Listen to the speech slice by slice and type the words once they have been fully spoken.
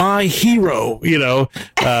my hero,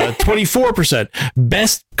 24%,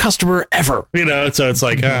 best customer ever, so it's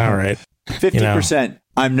like, all right. 50%.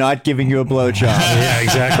 I'm not giving you a blowjob. Yeah,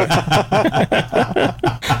 exactly.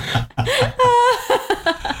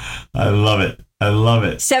 I love it.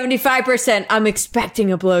 75%. I'm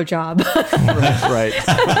expecting a blowjob. Right.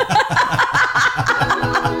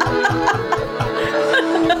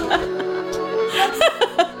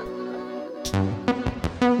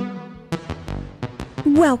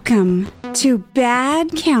 Welcome to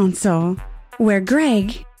Bad Counsel, where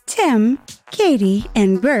Greg, Tim, Katie,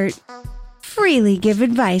 and Bert freely give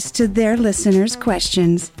advice to their listeners'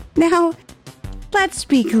 questions. Now, let's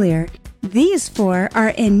be clear. These four are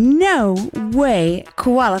in no way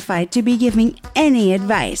qualified to be giving any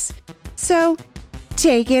advice. So,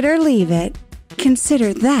 take it or leave it.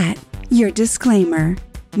 Consider that your disclaimer.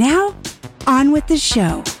 Now, on with the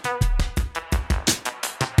show.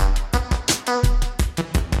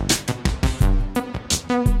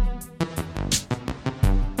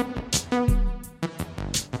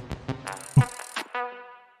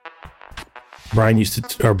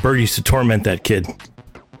 Bert used to torment that kid.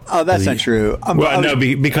 Oh, that's not true.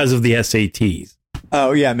 Because of the SATs.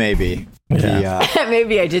 Oh, yeah, maybe. Yeah.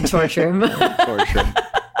 Maybe I did torture him. Torture.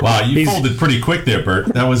 Wow, you folded pretty quick there, Bert.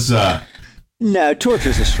 That was... No,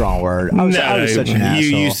 torture's a strong word. I was such an asshole.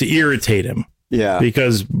 You used to irritate him. Yeah.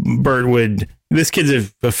 Because Bert would... This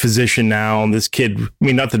kid's a physician now, and this kid...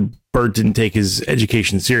 not that Bert didn't take his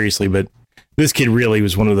education seriously, but this kid really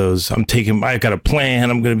was one of those, I got a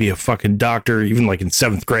plan, I'm going to be a fucking doctor, even like in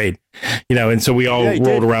 7th grade, and so we all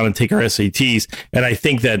rolled around and take our SATs. And I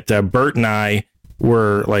think that Bert and I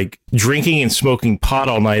were like drinking and smoking pot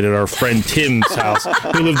all night at our friend Tim's house,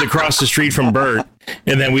 who lived across the street from Bert.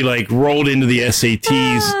 And then we like rolled into the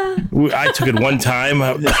SATs. I took it one time.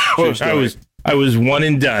 I was one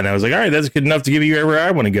and done. I was like, all right, that's good enough to give you wherever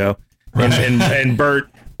I want to go. And Bert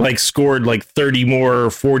like scored like 30 more or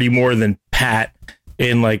 40 more than Pat.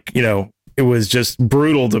 And like, it was just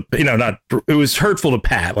brutal to, it was hurtful to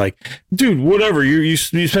Pat. Like, dude, whatever, you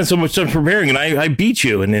spent so much time preparing and I beat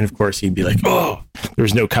you. And then of course he'd be like, oh,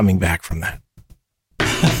 there's no coming back from that.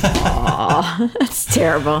 Aw, that's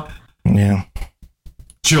terrible. Yeah.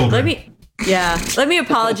 Children. Let me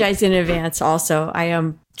apologize in advance. Also, I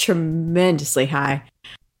am tremendously high.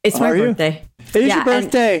 It's my birthday. It is your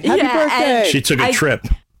birthday. Happy birthday. She took a trip.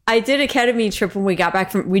 I did a ketamine trip when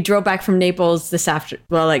we drove back from Naples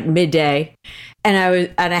like midday, and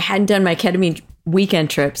I hadn't done my ketamine weekend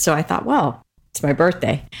trip, so I thought, well, it's my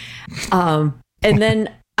birthday. And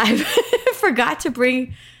then I forgot to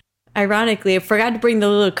bring the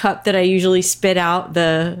little cup that I usually spit out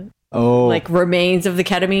the remains of the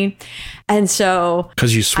ketamine. And so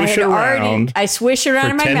because you swish it around, I swish it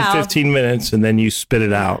around in my 10, mouth 15 minutes and then you spit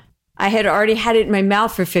it out. I had already had it in my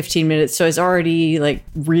mouth for 15 minutes, so I was already like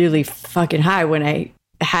really fucking high when I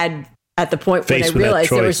had at the point when I realized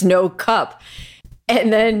there was no cup.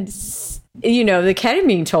 And then, the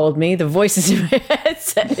ketamine told me, the voices in my head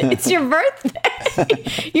said, it's your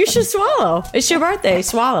birthday. You should swallow. It's your birthday.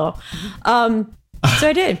 Swallow. So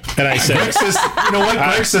I did. And I said,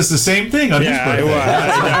 Greg says the same thing on his birthday.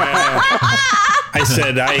 I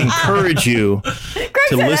said, I encourage you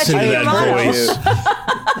to listen to that voice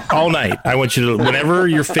all night. I want you to, whenever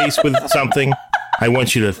you're faced with something, I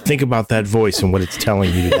want you to think about that voice and what it's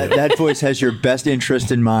telling you to do. That voice has your best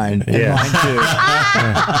interest in mind. And mine too.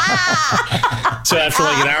 So after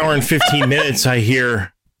like an hour and 15 minutes, I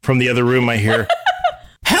hear from the other room,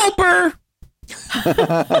 help her.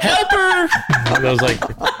 Help her. And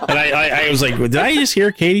I was like, did I just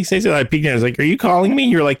hear Katie say something? I peeked in. I was like, are you calling me?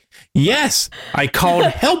 You're like, yes, I called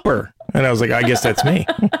help her. And I was like, I guess that's me.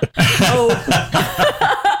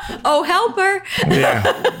 Oh, help her. Yeah.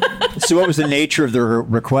 So what was the nature of the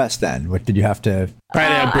request then? What did you have to? I had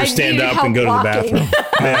to have her stand up and go to the bathroom.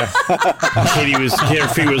 Yeah. Katie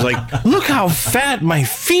feet was like, look how fat my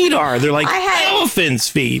feet are. They're like elephant's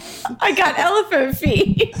feet. I got elephant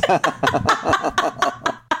feet.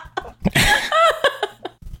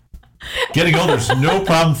 Getting older's no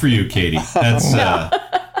problem for you, Katie. That's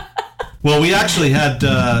well, we actually had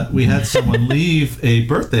someone leave a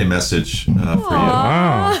birthday message for you.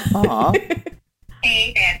 Wow. Aww.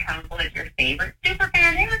 Hey, Bad Counsel, it's your favorite super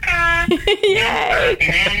fan, Erica. Yay!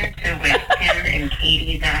 And to wish Tim and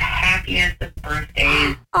Katie the happiest of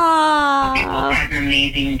birthdays. Aww. Hope you both have an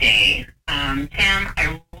amazing day. Tim,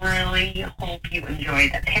 I really hope you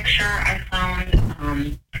enjoyed the picture I found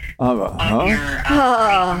of your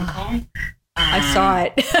uncle. I saw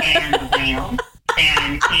it. And the whale.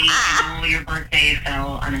 And Katie, I know your birthday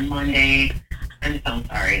fell on a Monday. I'm so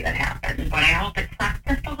sorry that happened, but I hope it sucked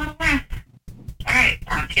just a little less. right.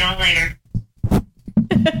 Talk to y'all later.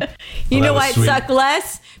 You Well, know that why was it sweet. sucked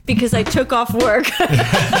less? Because I took off work.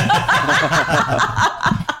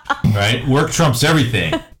 Right? Work trumps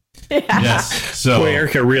everything. Yes. So Boy,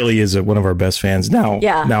 Erica really is one of our best fans. Now,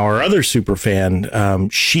 Yeah. now our other super fan,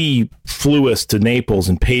 she flew us to Naples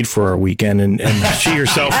and paid for our weekend, and she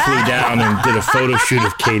herself flew down and did a photo shoot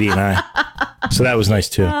of Katie and I. So that was nice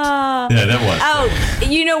too. yeah, that was. Oh,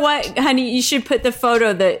 you know what, honey? You should put the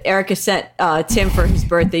photo that Erica sent Tim for his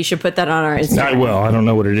birthday. You should put that on our Instagram. I will. I don't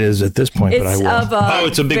know what it is at this point, but I It's will. of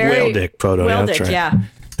it's a big very- whale dick photo. Whale Yeah, that's dick, right. yeah.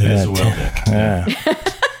 It is a whale dick. Yeah.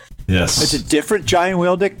 Yes. It's a different giant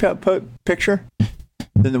whale dick picture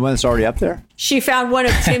than the one that's already up there. She found one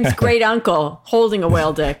of Tim's great uncle holding a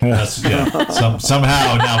whale dick. That's,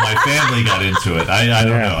 somehow now my family got into it. I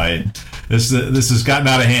don't know. This has gotten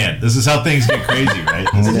out of hand. This is how things get crazy, right?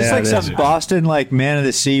 Is this Yeah, like it some is. Boston like man of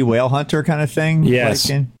the sea whale hunter kind of thing? Yes.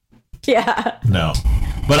 Like Yeah. No,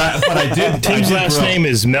 but I did. Tim's last name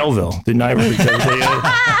is Melville. Didn't I ever tell you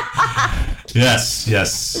that? Yes.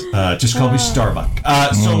 Just call me Starbuck.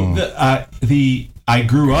 So I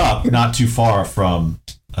grew up not too far from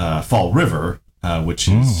Fall River, which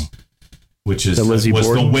is The Lizzie was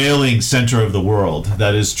Borden? the whaling center of the world.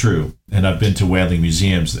 That is true, and I've been to whaling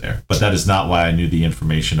museums there. But that is not why I knew the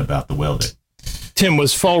information about the whale dick. Tim,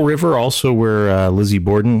 was Fall River also where Lizzie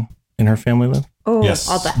Borden and her family lived? Oh, Yes.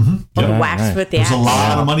 all the, Mhm. all the Yeah. wax Right. with the There's a axe.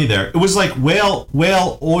 lot of money there. It was like whale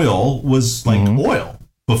oil was like oil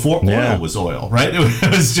before Yeah. oil was oil, right? It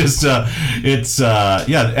was just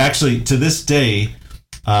actually to this day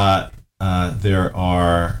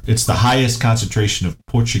it's the highest concentration of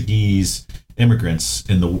Portuguese immigrants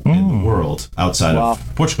in the world outside Wow.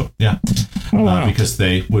 of Portugal. Yeah. Because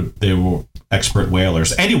they were expert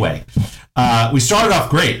whalers. Anyway, we started off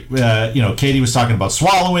great. Katie was talking about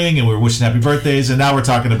swallowing, and we were wishing happy birthdays, and now we're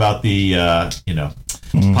talking about the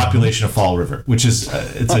population of Fall River, which is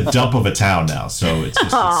it's a dump of a town now. So it's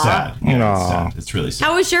just it's sad. Yeah, it's sad. It's really sad.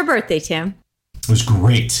 How was your birthday, Tim? It was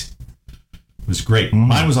great. It was great.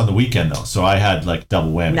 Mine was on the weekend though, so I had like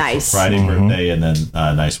double whammy. Nice. So Friday birthday and then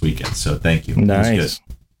a nice weekend. So thank you. It was Nice.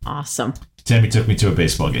 good. Awesome. Tammy took me to a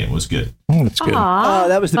baseball game. It was good. Oh, that's good. Aw, Oh,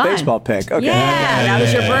 that was the fun. baseball pick. Okay. Yeah, that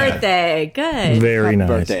was your yeah. birthday. Good. Very Happy nice.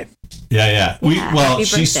 birthday. Yeah. happy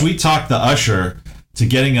She birthday. sweet talked the usher to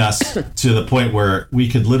getting us to the point where we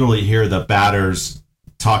could literally hear the batters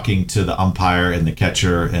talking to the umpire and the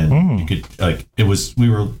catcher, and you could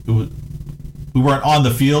we weren't on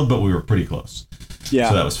the field, but we were pretty close. Yeah.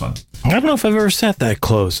 So that was fun. I don't know if I've ever sat that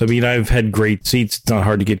close. I mean, I've had great seats. It's not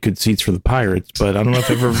hard to get good seats for the Pirates, but I don't know if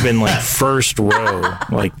I've ever been like first row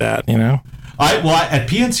like that, you know? At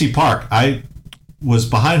PNC Park, I was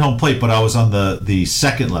behind home plate, but I was on the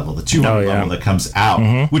second level, the 200 level that comes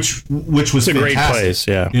out, which was It's a great fantastic. place,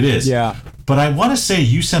 yeah. It is. Yeah. But I want to say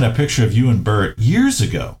you sent a picture of you and Bert years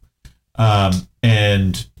ago,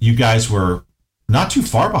 and you guys were not too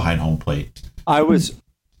far behind home plate. I was.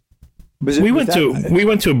 Was it We was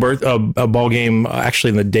went to a ball game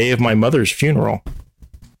actually on the day of my mother's funeral.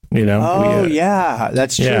 You know? Oh we, yeah,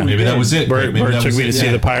 that's true. Yeah. we Maybe that did. was it. Bert Maybe that took was me to it, see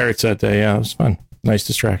yeah. the Pirates that day. Yeah, it was fun. Nice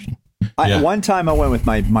distraction. Yeah. One time I went with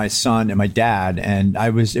my son and my dad, and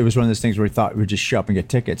it was one of those things where we thought we'd just show up and get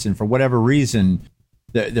tickets, and for whatever reason,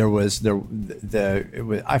 I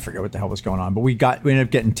forget what the hell was going on, but we ended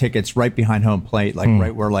up getting tickets right behind home plate, like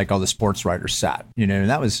right where like all the sports writers sat, you know, and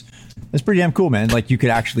that's pretty damn cool, man. Like you could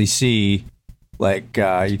actually see. Like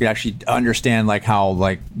you could actually understand like how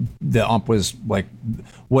like the ump was like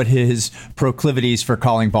what his proclivities for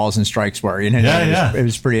calling balls and strikes were. You know, it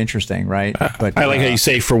was pretty interesting, right? But I like how you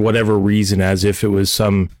say for whatever reason, as if it was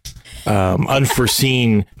some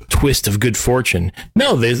unforeseen twist of good fortune.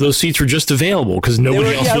 No, those seats were just available because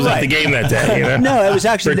nobody else was at the game that day. You know? No, it was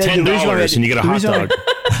actually for $10 and you get a hot dog.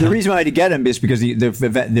 The reason why I had to get him is because the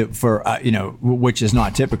event for which is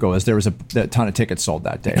not typical, is there was a ton of tickets sold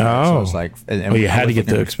that day. Right? So it was like, you had to get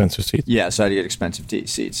the expensive seats. Yeah, so I had to get expensive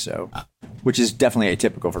seats. So, which is definitely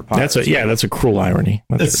atypical for Pirates. That's a cruel irony.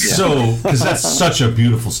 It's so because that's such a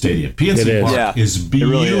beautiful stadium. PNC Park is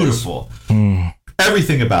beautiful. Really is.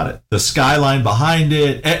 Everything about it, the skyline behind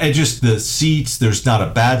it, and just the seats. There's not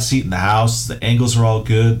a bad seat in the house. The angles are all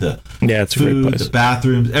good. It's a great place. The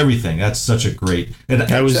bathrooms, everything. That's such a great. And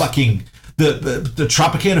fucking the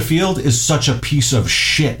Tropicana Field is such a piece of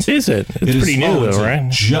shit. Is it? It's pretty new though,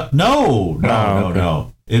 right?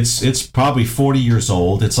 No. It's probably 40 years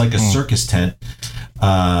old. It's like a circus tent.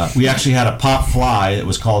 We actually had a pop fly that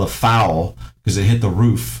was called a foul because it hit the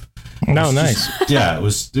roof. No, nice.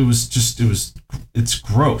 It's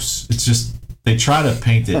gross. It's just they try to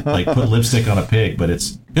paint it like put lipstick on a pig, but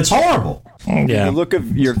it's horrible. Yeah. The look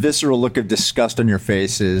of your visceral look of disgust on your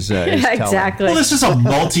face is telling. Exactly. Well, this is a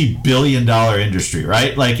multi-billion-dollar industry,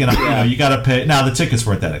 right? Like, you got to pay. Now, the tickets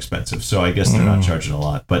weren't that expensive, so I guess they're not charging a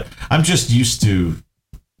lot. But I'm just used to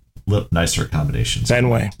nicer accommodations.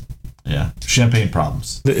 Fenway. Yeah, champagne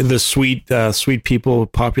problems. The sweet people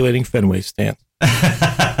populating Fenway stands.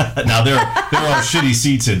 Now there are shitty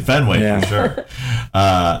seats in Fenway for sure.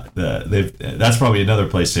 That's probably another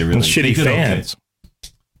place they really shitty fans.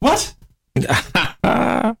 Okay. What? They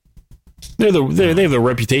have the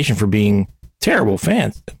reputation for being terrible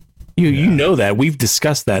fans. You know that. We've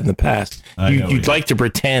discussed that in the past. You'd like to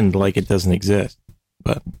pretend like it doesn't exist,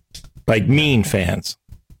 but like mean fans,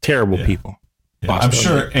 terrible people. Yeah, I'm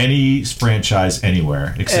sure any franchise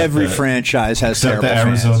anywhere, except every franchise has except terrible the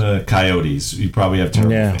Arizona fans. Coyotes, you probably have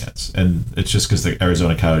terrible fans, and it's just because the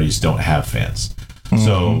Arizona Coyotes don't have fans,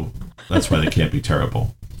 so that's why they can't be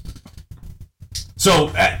terrible. So,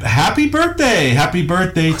 happy birthday to you, happy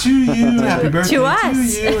birthday To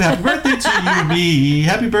us. you, happy birthday to you, me,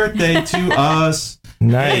 happy birthday to us.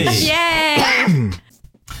 Nice. Hey.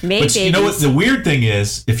 Yay! But you know what? The weird thing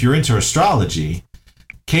is, if you're into astrology,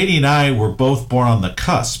 Katie and I were both born on the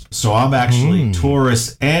cusp. So I'm actually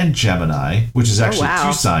Taurus and Gemini, which is actually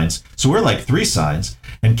 2 signs. So we're like 3 signs.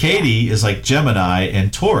 And Katie is like Gemini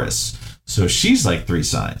and Taurus. So she's like 3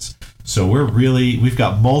 signs. So we've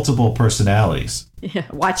got multiple personalities. Yeah,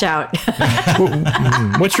 watch out.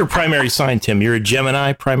 What's your primary sign, Tim? You're a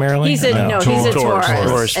Gemini primarily? He's a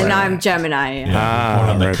Taurus. And right. I'm Gemini. Yeah, born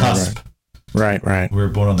on the cusp. Right. We were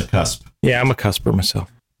born on the cusp. Yeah, I'm a cusper myself.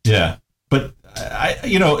 Yeah. But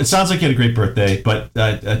it sounds like you had a great birthday, but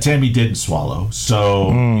Tammy didn't swallow. So,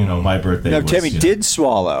 my birthday was... Tammy did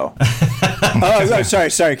swallow. Oh,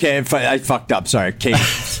 sorry, Kate. I fucked up. Sorry, Kate.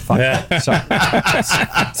 Fucked up.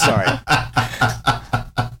 Sorry.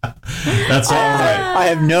 That's all right. I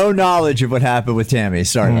have no knowledge of what happened with Tammy.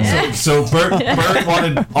 Sorry. So Bert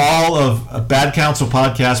wanted all of Bad Counsel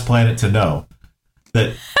Podcast Planet to know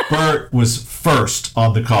that Bert was first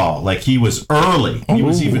on the call. Like, he was early. He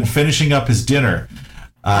was even finishing up his dinner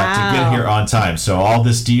to get here on time. So all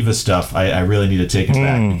this diva stuff, I really need to take it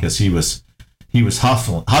back because he was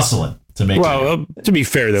hustling to make it. Well, to be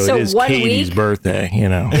fair, though, So it is 1 Katie's week? birthday,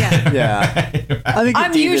 Yeah. I think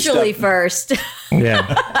I'm usually first. Yeah.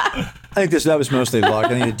 I think that was mostly luck.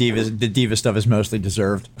 I think the diva stuff is mostly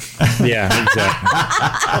deserved. Yeah, exactly.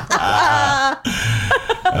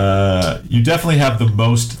 You definitely have the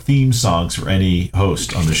most theme songs for any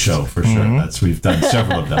host on the show, for sure. We've done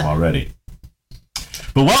several of them already.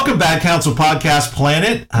 But welcome, Bad Counsel Podcast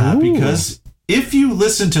Planet, because if you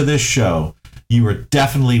listen to this show, you are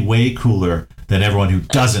definitely way cooler than everyone who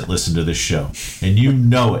doesn't listen to this show, and you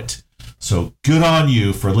know it. So good on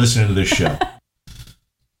you for listening to this show.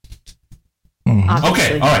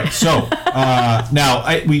 Okay, all right. So now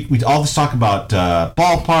we always talk about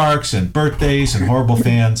ballparks and birthdays and horrible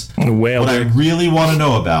fans. Well, what I really want to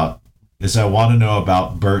know about is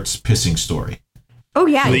Bert's pissing story. Oh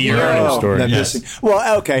yeah, the urinal story. Yes.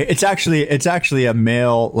 Well, okay, it's actually a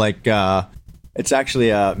male it's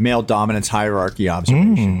actually a male dominance hierarchy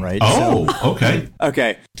observation, right? Oh, okay.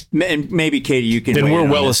 Okay, and maybe Katie, you can. Then we're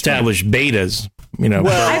well established betas. Well,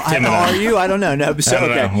 Tim and I. are you? I don't know. No, so, I don't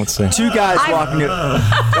know. okay. Let's see. 2 guys walking.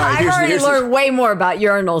 I've already learned way more about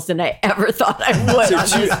urinals than I ever thought I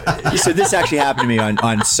would. So this actually happened to me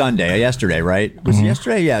on Sunday, yesterday, right? Was it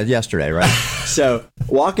yesterday? Yeah, yesterday, right? So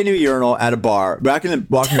walk into a urinal at a bar, walking to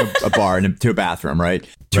a bar and to a bathroom, right?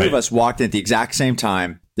 Two of us walked in at the exact same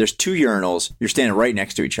time. There's 2 urinals. You're standing right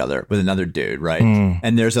next to each other with another dude, right?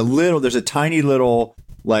 And there's a tiny little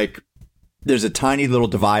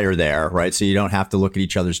divider there, right? So you don't have to look at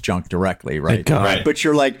each other's junk directly, right? Right. But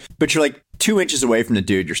you're like 2 inches away from the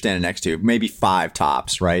dude you're standing next to, maybe 5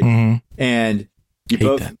 tops, right? And you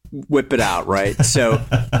both whip it out, right? So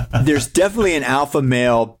there's definitely an alpha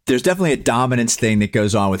male. There's definitely a dominance thing that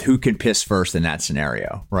goes on with who can piss first in that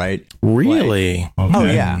scenario, right? Really? Okay. Oh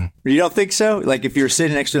yeah. You don't think so? Like if you're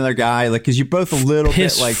sitting next to another guy, like because you're both a little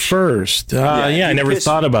Piss bit like first. I never piss-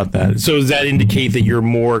 thought about that. So does that indicate that you're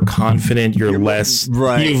more confident? You're less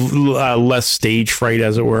right. You've less stage fright,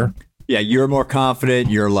 as it were. Yeah, you're more confident.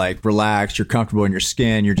 You're like relaxed. You're comfortable in your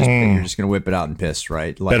skin. You're just gonna whip it out and piss,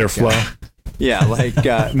 right? Like, Better flow. Yeah, like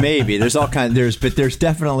maybe there's all kinds. There's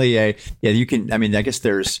definitely you can. I mean, I guess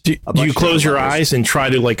there's. Do you close your eyes and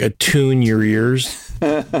try to like attune your ears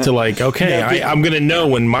to like, okay, I'm gonna know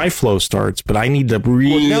when my flow starts, but I need to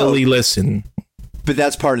really listen. But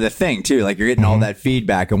that's part of the thing too. Like you're getting all that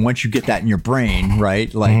feedback, and once you get that in your brain,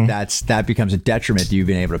 right? Like that becomes a detriment to you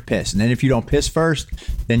being able to piss. And then if you don't piss first,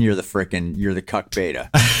 then you're the cuck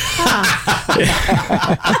beta.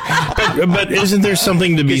 but isn't there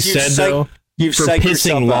something to be said though for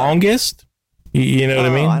pissing longest? You know what I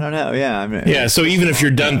mean? I don't know. Yeah. Yeah. So even if you're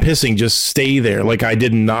done pissing, just stay there. Like I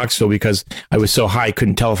did in Knoxville because I was so high, I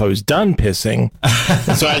couldn't tell if I was done pissing.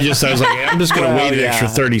 And so I was like, I'm just going to wait an extra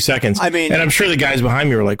 30 seconds. I mean, and I'm sure the guys behind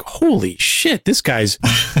me were like, holy shit, this guy's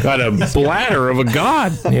got a bladder of a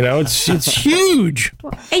god. You know, it's huge.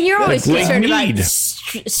 And you're always concerned about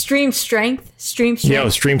stream strength. Yeah,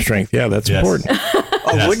 stream strength. Yeah, that's important.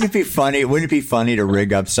 Wouldn't it be funny? Wouldn't it be funny to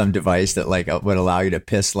rig up some device that like would allow you to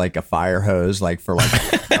piss like a fire hose, like for like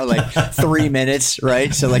 3 minutes,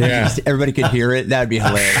 right? So like everybody could hear it. That'd be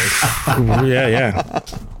hilarious. Yeah.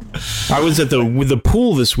 I was at the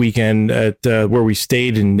pool this weekend at where we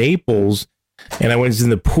stayed in Naples, and I went in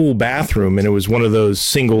the pool bathroom, and it was one of those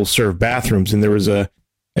single serve bathrooms, and there was a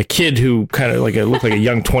kid who kind of looked like a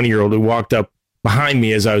young 20-year-old who walked up behind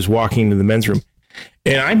me as I was walking into the men's room.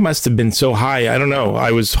 And I must have been so high. I don't know.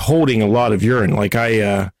 I was holding a lot of urine. Like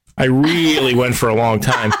I really went for a long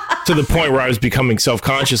time to the point where I was becoming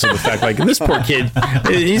self-conscious of the fact, like, this poor kid,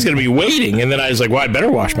 he's going to be waiting. And then I was like, well, I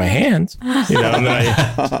better wash my hands. You know, and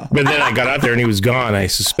then I got out there and he was gone. I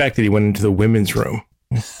suspected he went into the women's room.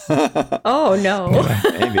 Oh, no.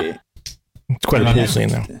 Maybe. It's quite a cool scene,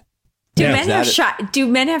 though. Do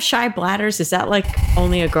men have shy bladders? Is that like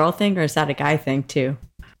only a girl thing, or is that a guy thing too?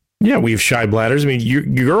 Yeah, we have shy bladders. I mean, you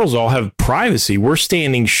girls all have privacy. We're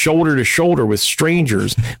standing shoulder to shoulder with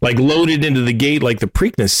strangers, like loaded into the gate like the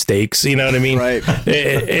Preakness stakes. You know what I mean? Right.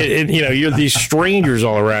 You know, you're these strangers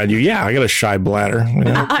all around you. Yeah, I got a shy bladder. You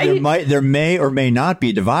know? There may or may not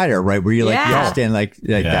be a divider, right? Where you you stand like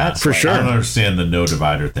that. For sure. I don't understand the no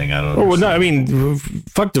divider thing. I don't. Oh well, no. I mean,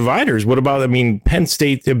 fuck dividers. What about? I mean, Penn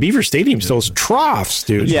State, Beaver Stadium still has troughs,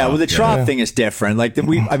 dude. Yeah, well, the trough thing is different. Like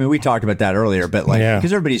we talked about that earlier, but like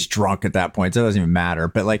because everybody's drunk at that point, so it doesn't even matter.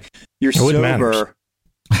 But like you're sober,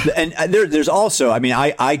 and there's also, I mean,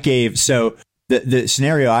 I gave the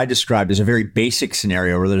scenario I described is a very basic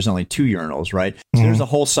scenario where there's only 2 urinals, right? So there's a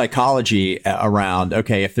whole psychology around.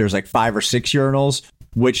 Okay, if there's like 5 or 6 urinals,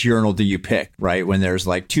 which urinal do you pick, right? When there's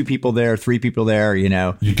like 2 people there, 3 people there, you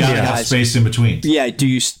know, you gotta have space in between. Yeah. Do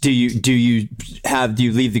you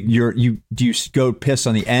leave do you go piss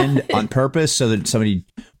on the end on purpose so that somebody,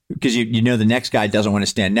 because you know the next guy doesn't want to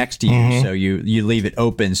stand next to you, so you leave it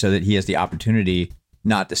open so that he has the opportunity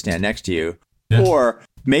not to stand next to you, or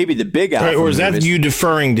maybe the big alpha. Right, or is that you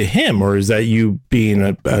deferring to him, or is that you being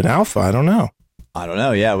an alpha? I don't know.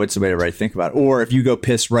 Yeah, what's the way to think about it? Or if you go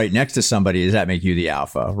piss right next to somebody, does that make you the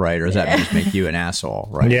alpha, right? Or does that just make you an asshole,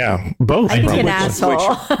 right? Yeah, both. I think an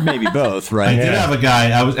asshole. Maybe both, right? I did have a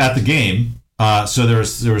guy. I was at the game, so there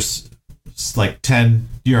was like 10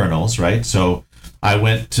 urinals, right? So I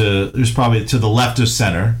went there's probably to the left of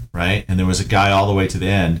center, right? And there was a guy all the way to the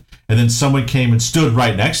end. And then someone came and stood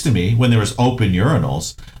right next to me when there was open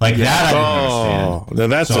urinals. Like that I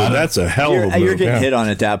didn't understand. That's a hell of a move. You're getting hit on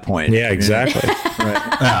at that point. Yeah, exactly.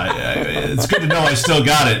 It's good to know I still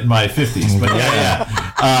got it in my 50s. But yeah.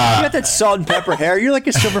 You got that salt and pepper hair. You're like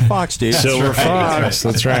a silver fox, dude. Silver fox.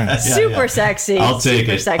 That's right. Super sexy. I'll take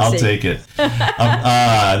it. I'll take it.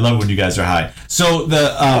 I love when you guys are high. So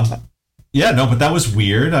but that was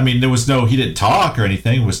weird. I mean, he didn't talk or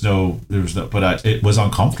anything. But it was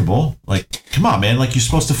uncomfortable. Like, come on, man. Like, you're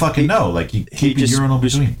supposed to fucking know. Like, you keep your urinal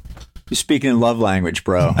between. You're speaking in love language,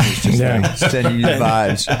 bro. It's just like sending you the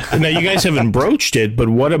vibes. Now, you guys haven't broached it, but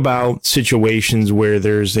what about situations where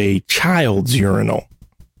there's a child's urinal?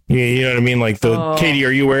 You know what I mean? Like, Katie,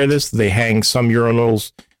 are you aware of this? They hang some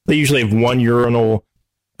urinals. They usually have one urinal,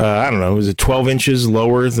 I don't know, is it 12 inches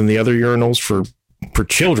lower than the other urinals for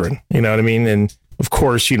children? You know what I mean? And of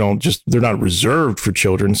course, they're not reserved for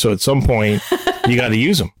children. So at some point, you got to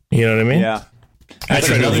use them. You know what I mean? Yeah. I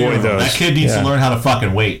try to avoid those. That kid needs to learn how to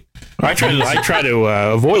fucking wait. I try to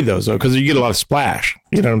avoid those though, because you get a lot of splash.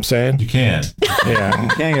 You know what I'm saying? You can. Yeah. You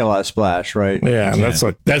can get a lot of splash, right? Yeah, and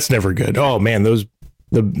that's never good. Oh man, the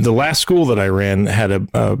last school that I ran had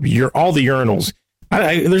all the urinals.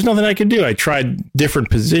 There's nothing I could do. I tried different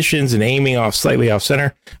positions and aiming slightly off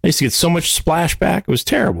center. I used to get so much splashback. It was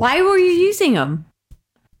terrible. Why were you using them?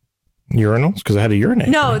 Urinals? Because I had to urinate.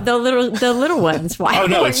 No, the little ones. Why? Oh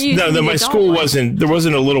no, my school wasn't. There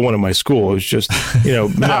wasn't a little one in my school. It was just the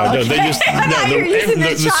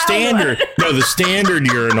standard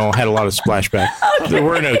urinal had a lot of splashback. Okay. There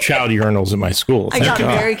were no child urinals in my school. I got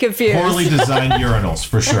very confused. Poorly designed urinals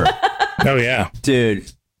for sure. Oh yeah,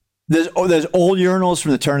 dude. There's old urinals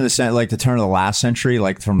from the turn of the last century,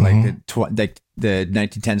 like from the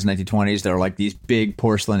 1910s, 1920s. They're like these big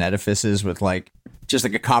porcelain edifices with like just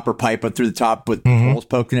like a copper pipe but through the top with holes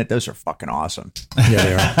poking it. Those are fucking awesome.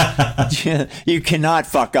 Yeah, they are. You cannot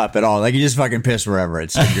fuck up at all. Like, you just fucking piss wherever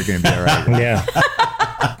it's, you're going to be all right. Yeah.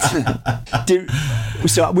 Dude,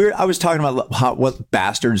 so I was talking about what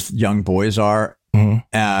bastards young boys are,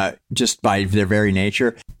 just by their very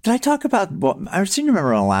nature. Did I talk about? Well, I seem to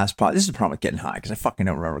remember on the last pod. This is the problem with getting high, because I fucking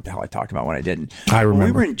don't remember what the hell I talked about when I didn't. I remember. When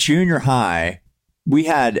we were in junior high. We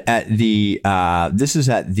had at the this is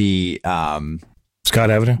at the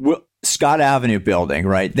Scott Avenue. Scott Avenue building,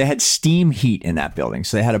 right? They had steam heat in that building,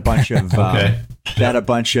 so they had a bunch of they had a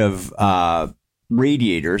bunch of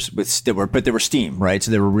radiators but they were steam, right?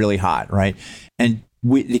 So they were really hot, right? And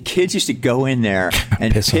the kids used to go in there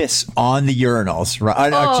and piss on the urinals,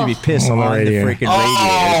 right? Actually, piss on the freaking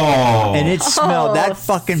radiators, and it smelled that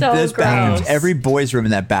fucking so those bathrooms. gross. Every boys' room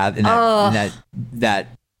in that that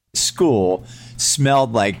school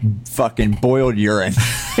smelled like fucking boiled urine.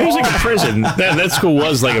 It was like a prison. That school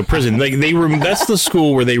was like a prison. Like that's the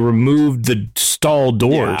school where they removed the stall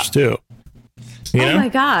doors too. You know? Oh my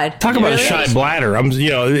God! Talk about a shy bladder.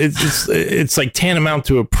 It's like tantamount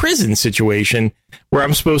to a prison situation where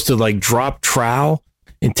I'm supposed to like drop trowel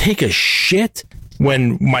and take a shit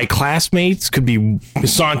when my classmates could be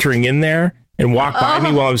sauntering in there and walk by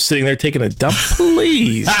me while I'm sitting there taking a dump.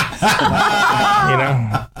 Please, you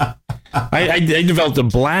know. I developed a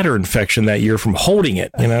bladder infection that year from holding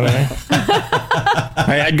it. You know what I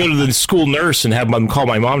mean? I'd go to the school nurse and have them call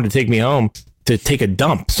my mom to take me home to take a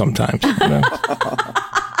dump sometimes. You know?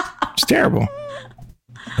 It's terrible.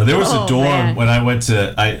 There was a dorm man. when I went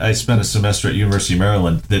to, I spent a semester at University of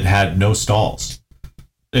Maryland that had no stalls.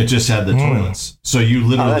 It just had the toilets. So you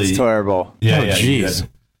literally. Oh, that's terrible. Yeah, Oh, yeah. jeez.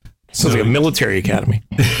 Sounds like a military academy.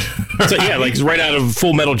 So yeah, like right out of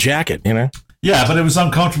Full Metal Jacket, you know? Yeah, but it was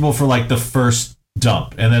uncomfortable for like the first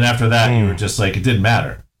dump. And then after that, you were just like, it didn't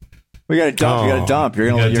matter. We got to dump. You got to dump. You're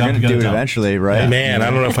gonna do it eventually, right? Man,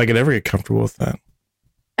 I don't know if I could ever get comfortable with that.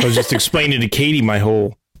 I was just explaining to Katie my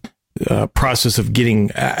whole process of getting,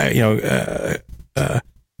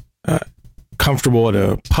 comfortable at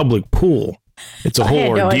a public pool. It's a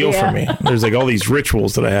whole ordeal for me. There's like all these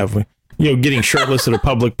rituals that I have. You know, getting shirtless at a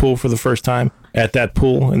public pool for the first time at that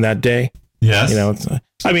pool in that day. Yes. You know,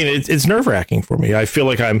 it's nerve wracking for me. I feel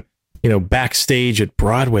like I'm, backstage at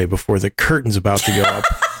Broadway before the curtain's about to go up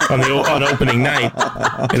on opening night.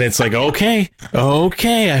 And it's like, okay,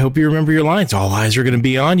 I hope you remember your lines. All eyes are going to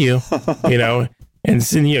be on you,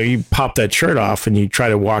 and you pop that shirt off and you try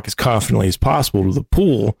to walk as confidently as possible to the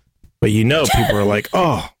pool. But people are like,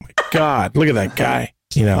 oh my God, look at that guy.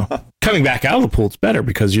 Coming back out of the pool, it's better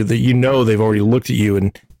because they've already looked at you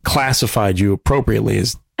and classified you appropriately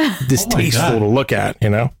as distasteful to look at.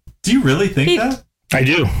 Do you really think that? I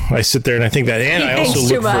do. I sit there and I think that, and I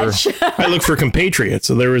also look for compatriots.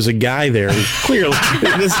 So there was a guy there who clearly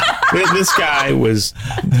this guy was.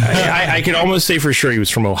 I can almost say for sure he was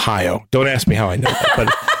from Ohio. Don't ask me how I know that,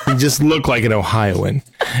 but he just looked like an Ohioan,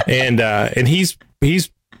 and he's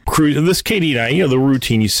cruising. This Katie and I, the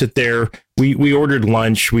routine. You sit there. We ordered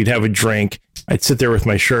lunch. We'd have a drink. I'd sit there with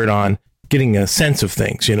my shirt on, getting a sense of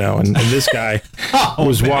things, and this guy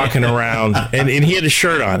was walking around and he had a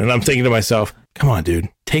shirt on, and I'm thinking to myself, come on, dude,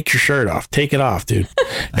 take your shirt off, take it off, dude.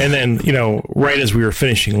 And then, right as we were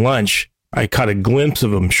finishing lunch, I caught a glimpse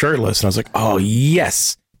of him shirtless, and I was like, oh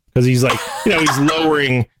yes. Because he's like, he's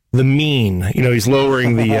lowering the mean, he's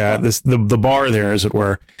lowering the bar there, as it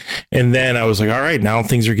were. And then I was like, all right, now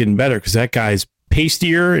things are getting better because that guy's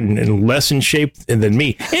pastier and less in shape than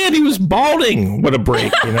me, and he was balding. What a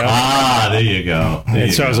break, there you go. I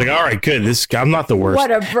was like, all right, good, I'm not the worst.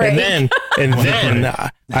 What a break. And then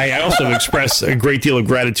I also expressed a great deal of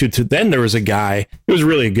gratitude to, then there was a guy, it was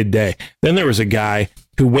really a good day, then there was a guy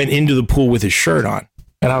who went into the pool with his shirt on,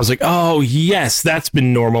 and I was like, oh yes, that's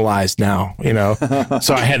been normalized now,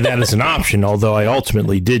 so I had that as an option, although I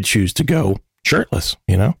ultimately did choose to go shirtless.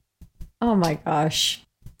 Oh my gosh.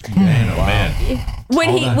 Man.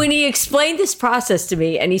 When he explained this process to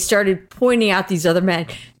me and he started pointing out these other men,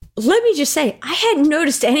 let me just say, I hadn't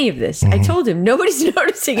noticed any of this. I told him nobody's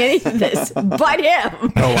noticing any of this but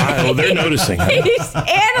him. Oh, they're noticing. He's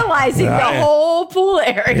analyzing the whole pool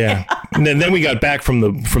area. Yeah. And then we got back from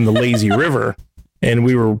the lazy river, and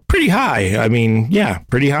we were pretty high. I mean, yeah,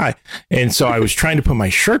 pretty high. And so I was trying to put my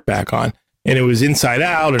shirt back on, and it was inside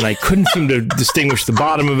out, and I couldn't seem to distinguish the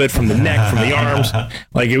bottom of it from the neck, from the arms.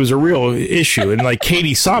 Like, it was a real issue. And like,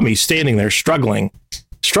 Katie saw me standing there struggling,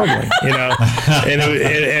 and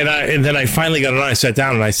then I finally got it on. I sat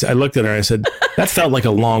down and I looked at her and I said, that felt like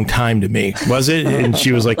a long time to me. Was it? And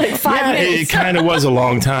she was like 5 minutes. It kind of was a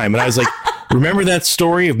long time. And I was like, remember that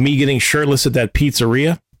story of me getting shirtless at that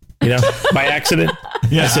pizzeria? by accident.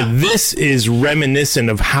 Yeah. I said, this is reminiscent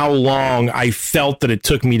of how long I felt that it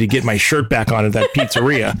took me to get my shirt back on at that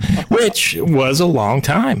pizzeria, which was a long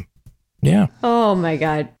time. Yeah. Oh my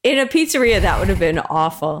God. In a pizzeria, that would have been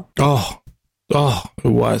awful. Oh, it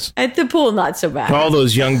was. At the pool, not so bad. All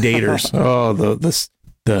those young daters. Oh,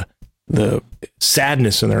 the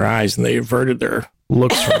sadness in their eyes, and they averted their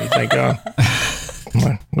looks from me. Thank God.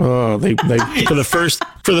 Oh, they many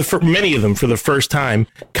of them for the first time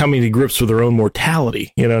coming to grips with their own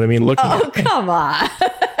mortality. You know what I mean? Come on.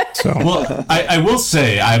 So. Well, I will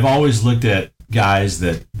say I've always looked at guys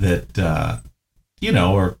that are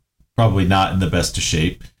probably not in the best of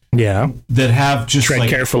shape. Yeah. That have just tread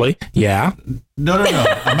carefully. Yeah. No.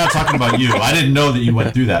 I'm not talking about you. I didn't know that you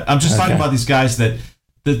went through that. I'm just talking about these guys that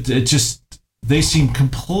it just, they seem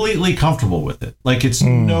completely comfortable with it. Like it's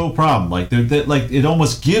no problem. Like they're like it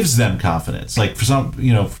almost gives them confidence. Like for some,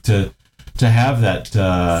 to have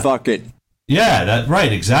that. Fuck it. Yeah. That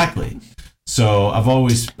right. Exactly. So I've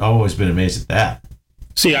always been amazed at that.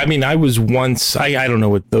 See, I mean, I was once, I don't know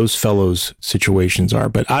what those fellows' situations are,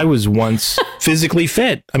 but I was once physically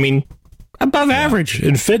fit. I mean, above average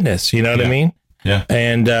in fitness, you know what I mean? Yeah.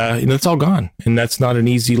 And it's all gone. And that's not an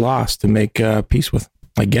easy loss to make peace with,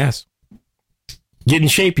 I guess. Get in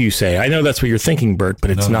shape, you say. I know that's what you're thinking, Bert,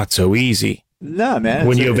 but it's not so easy. No, man.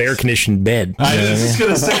 When you have air-conditioned bed. I was just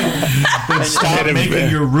going to say, then stop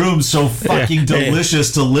making your room so fucking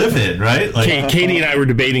delicious to live in, right? Like, Katie and I were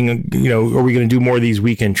debating, are we going to do more of these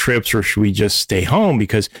weekend trips or should we just stay home?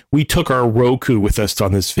 Because we took our Roku with us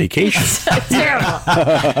on this vacation. Terrible.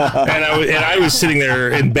 And I was sitting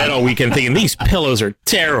there in bed all weekend thinking, these pillows are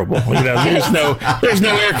terrible. There's no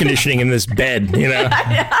air conditioning in this bed,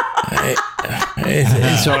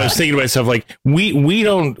 And so I was thinking to myself, like, we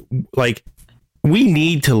don't, like, we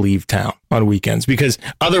need to leave town on weekends because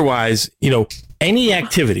otherwise, any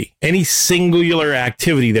activity, any singular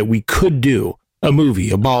activity that we could do, a movie,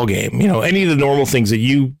 a ball game, any of the normal things that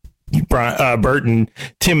you Bert and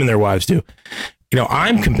Tim and their wives do.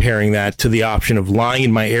 I'm comparing that to the option of lying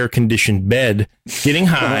in my air-conditioned bed, getting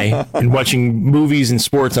high, and watching movies and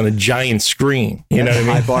sports on a giant screen. You know what I mean?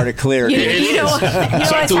 High bar to clear. So I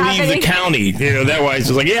have to leave the county. That why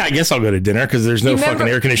it's like, I guess I'll go to dinner because there's no fucking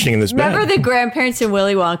air conditioning in this bed. Remember the grandparents in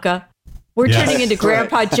Willy Wonka? We're turning into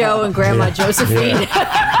Grandpa Joe and Grandma Josephine.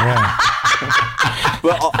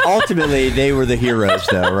 Well, ultimately, they were the heroes,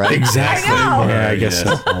 though, right? Exactly. I guess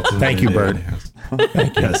so. Thank you, Bert.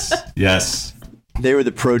 Thank you. Yes. They were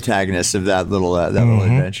the protagonists of that little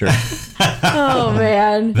adventure. Oh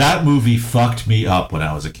man, that movie fucked me up when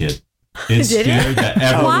I was a kid. It scared the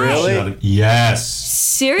ever really out of, yes.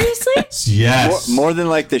 Seriously? Yes. More than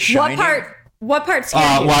like The Shining. What part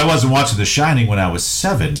scared you? Well, I wasn't watching The Shining when I was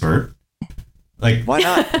 7, Bert. Like, why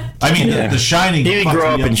not? I mean, The Shining. He didn't grow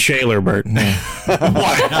up in Shaler, Bert.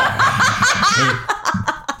 Why not?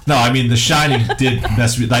 No, I mean, The Shining did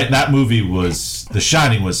mess with me. That movie was, The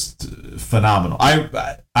Shining was phenomenal.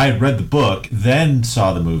 I had read the book, then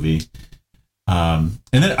saw the movie. And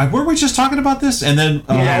then, were we just talking about this? And then,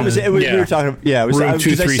 we were talking, it was Room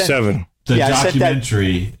 237. The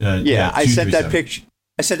documentary. I sent that picture.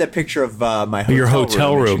 I sent that picture of my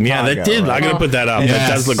hotel room. Yeah, that did. Right? I'm going to put that up. Yes. That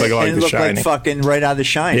does look like The Shining. Like fucking right out of The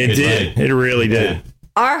Shining. It did. It really did.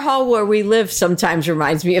 Our hall where we live sometimes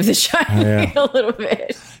reminds me of The Shining a little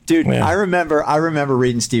bit. Dude, I remember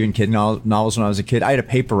reading Stephen King novels when I was a kid. I had a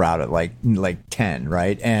paper route at like 10,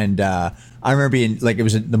 right? And I remember being like, it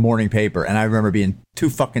was the morning paper, and I remember being too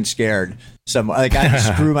fucking scared. I had to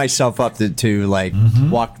screw myself up to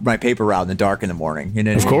walk my paper route in the dark in the morning.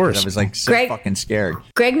 Of course. I was like so fucking scared.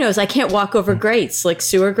 Greg knows I can't walk over grates, like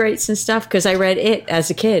sewer grates and stuff, because I read it as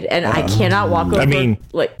a kid, and I cannot walk over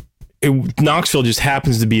Knoxville just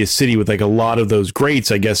happens to be a city with like a lot of those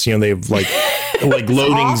grates. I guess, they have like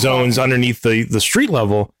loading zones underneath the street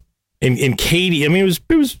level. In Katy, I mean,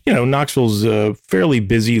 it was Knoxville's a fairly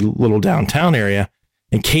busy little downtown area,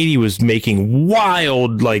 and Katy was making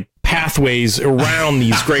wild like pathways around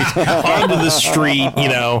these grates onto the street,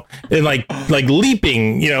 and like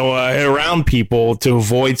leaping, around people to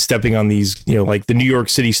avoid stepping on these, like the New York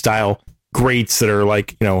City style grates that are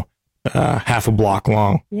like, half a block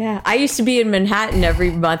long. Yeah, I used to be in Manhattan every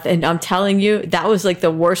month, and I'm telling you, that was like the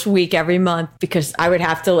worst week every month because I would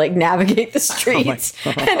have to like navigate the streets,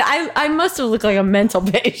 and I must have looked like a mental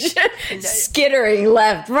patient, skittering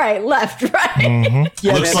left, right. Mm-hmm.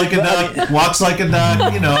 Yeah, looks like a duck, walks like a duck. I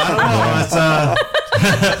don't know. It's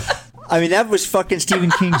I mean, that was fucking Stephen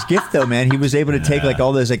King's gift, though, man. He was able to take like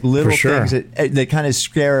all those like little things that kind of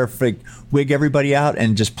scare, wig everybody out,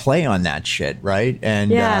 and just play on that shit, right?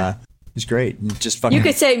 And He's great. Just fucking. You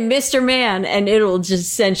could say Mr. Man, and it'll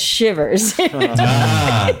just send shivers.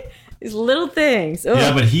 These little things. Ugh.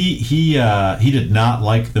 Yeah, but he did not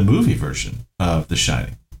like the movie version of The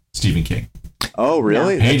Shining. Stephen King. Oh,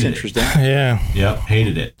 really? Yeah. That's interesting. Yeah. Yep,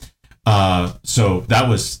 hated it. So that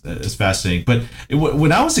was fascinating. But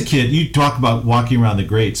when I was a kid, you talk about walking around the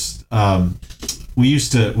grates. We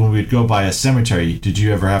used to, when we'd go by a cemetery, did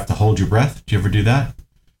you ever have to hold your breath? Did you ever do that?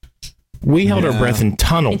 We held our breath in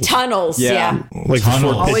tunnels. In tunnels, yeah. Like the Fort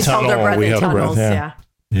Pitt Always held tunnel, our breath we in held our tunnels, breath,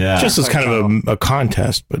 yeah. Yeah. Just as kind of a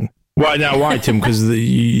contest, but why, Tim? Because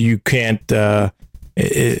you can't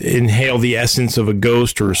inhale the essence of a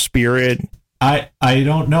ghost or a spirit. I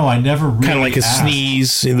don't know. I never really Kind of like a asked.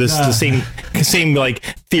 sneeze. The same like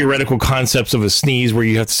theoretical concepts of a sneeze, where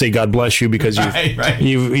you have to say "God bless you" because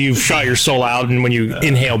you've shot your soul out, and when you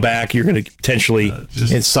inhale back, you're going to potentially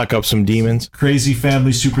suck up some demons. Crazy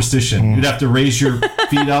family superstition. You'd have to raise your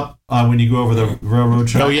feet up when you go over the railroad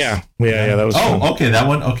tracks. Oh yeah. That was. fun. Okay, that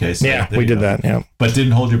one. Okay, so Yeah, there we you did go. that. Yeah. But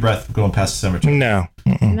didn't hold your breath going past the cemetery. No.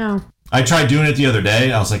 No. I tried doing it the other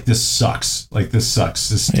day. I was like, this sucks.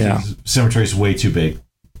 This cemetery's way too big.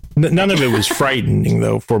 None of it was frightening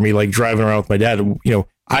though for me. Like driving around with my dad,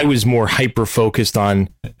 I was more hyper focused on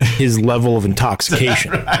his level of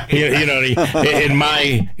intoxication. Right. In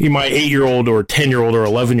my 8-year-old or 10-year-old or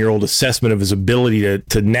 11-year-old assessment of his ability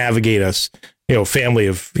to navigate us, family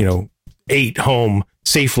of 8 home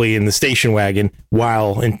safely in the station wagon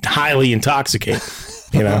while highly intoxicated.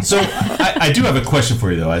 So I do have a question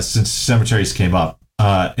for you though, since cemeteries came up,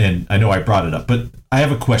 and I know I brought it up, but I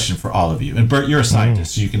have a question for all of you. And Bert, you're a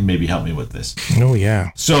scientist, so you can maybe help me with this. Oh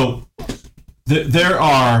yeah. So there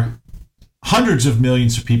are hundreds of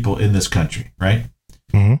millions of people in this country, right?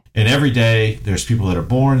 Mm-hmm. And every day there's people that are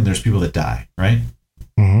born and there's people that die, right?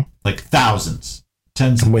 Mm-hmm. Like thousands,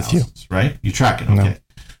 tens of thousands, right? You track it, okay? No.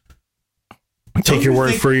 Take your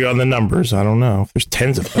word for you on the numbers. I don't know if there's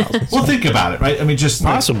tens of thousands. Well, think about it, right? I mean, just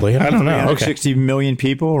possibly. I don't know. Okay, 60 million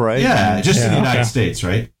people, right? Yeah, just in the United States,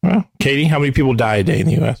 right? Well, Katie, how many people die a day in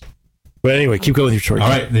the U.S.? But anyway, keep going with your story. All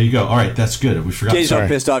right, there you go. All right, that's good. We forgot. Katie's all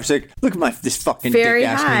pissed off. She's like, "Look at this fucking Very dick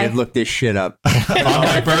asking me to look this shit up on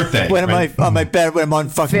my birthday. When am I on my bed? When I'm on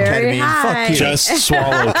fucking Very ketamine? high. Fuck you." Just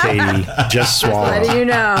swallow, Katie. Just swallow. Letting you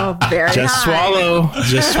know. Very Just high. swallow.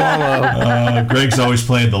 Just swallow. Greg's always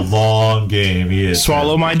playing the long game. He is.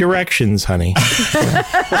 Swallow my directions, honey.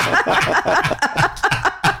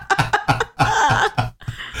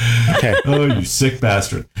 Okay. Oh, you sick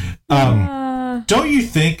bastard. Don't you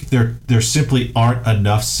think there simply aren't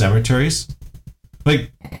enough cemeteries?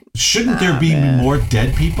 Like, shouldn't there be more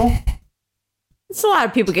dead people? It's a lot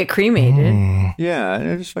of people get cremated. Yeah,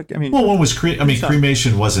 they're just fucking. Well, one was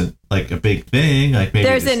cremation wasn't like a big thing. Like maybe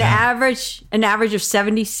There's an average of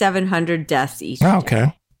 7,700 deaths each. Oh,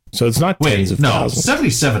 okay. So it's not tens of thousands.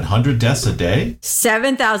 7,700 deaths a day?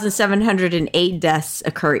 7,708 deaths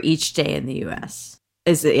occur each day in the U.S.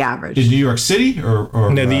 is the average. In New York City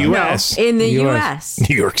or no, the U.S. No, in the U.S.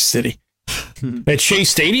 New York City. At Shea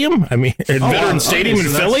Stadium? I mean, at Veterans Stadium in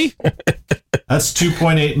Philly? That's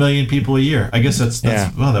 2.8 million people a year. I guess that's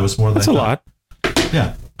well, that was more than that's a lot.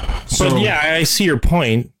 Yeah. So, but yeah, I see your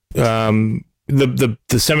point. The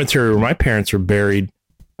cemetery where my parents were buried,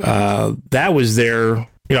 that was there.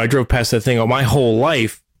 I drove past that thing my whole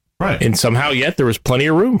life. Right. And somehow yet there was plenty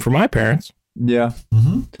of room for my parents. Yeah.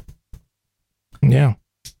 Mm-hmm. Yeah.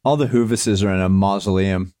 All the Hoovises are in a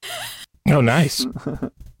mausoleum. Oh, nice.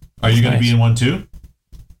 Are you going to be in one too?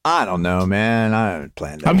 I don't know, man. I haven't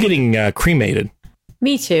planned that. I'm getting cremated.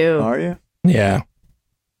 Me too. Are you? Yeah.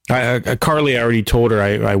 Carly, I already told her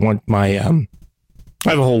I want my, I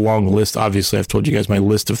have a whole long list. Obviously, I've told you guys my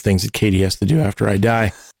list of things that Katie has to do after I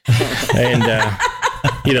die. And,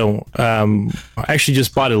 I actually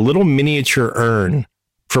just bought a little miniature urn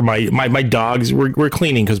for my dogs. We're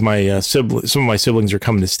cleaning because some of my siblings are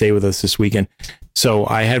coming to stay with us this weekend. So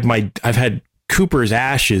I've had Cooper's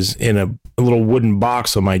ashes in a little wooden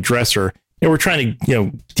box on my dresser. And we're trying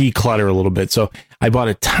to, declutter a little bit. So I bought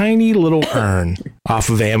a tiny little urn off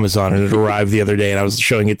of Amazon, and it arrived the other day, and I was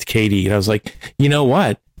showing it to Katie, and I was like, you know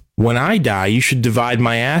what? When I die, you should divide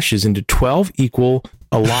my ashes into 12 equal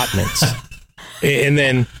allotments. And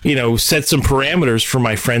then, set some parameters for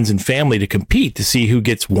my friends and family to compete to see who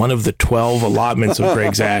gets one of the 12 allotments of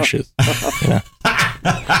Greg's ashes.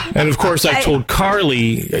 And of course, I told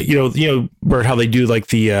Carly, Bert, how they do like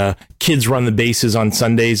the kids run the bases on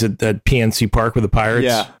Sundays at PNC Park with the Pirates.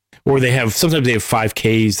 Yeah. Or sometimes they have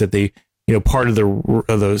 5Ks that they, part of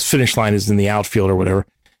the finish line is in the outfield or whatever.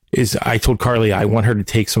 is I told Carly I want her to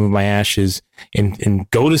take some of my ashes and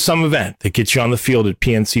go to some event that gets you on the field at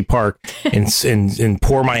PNC Park and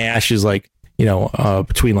pour my ashes like, you know,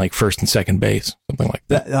 between like first and second base, something like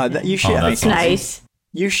that. You should. That's nice.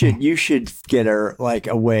 You should get her like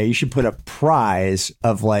away. You should put a prize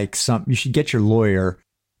of like some. You should get your lawyer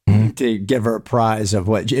to give her a prize of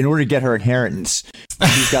what in order to get her inheritance.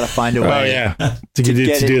 She's got to find a way. Oh yeah, to do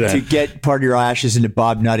that. To get part of your ashes into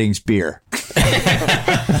Bob Nutting's beer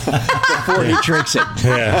before he drinks it.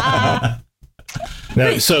 Yeah.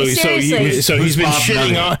 No, so he's been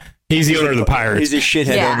shitting on. He's the owner of the Pirates. He's a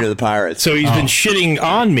shithead owner of the Pirates. So he's been shitting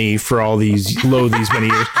on me for all these many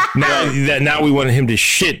years. Now we want him to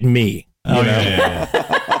shit me. Yeah.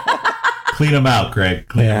 Clean him out, Greg.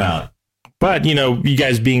 Clean him out. But, you know, you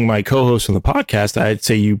guys being my co-host on the podcast, I'd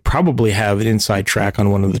say you probably have an inside track on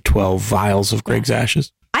one of the 12 vials of Greg's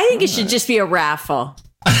ashes. I think it should just be a raffle.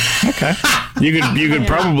 Okay. You could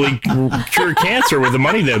probably cure cancer with the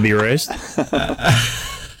money that'd be raised.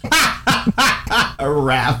 A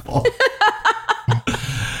raffle.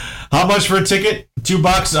 How much for a ticket?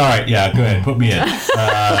 $2? All right, yeah, go ahead, put me in.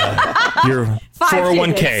 Your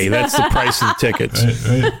 401k, that's the price of the tickets.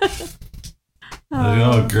 Right.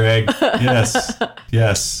 Oh, Greg.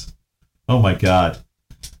 Yes. Oh my God.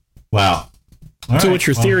 Wow. So what's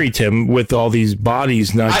your theory, Tim, with all these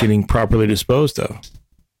bodies not getting properly disposed of?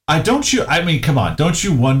 I mean, come on. Don't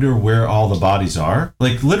you wonder where all the bodies are?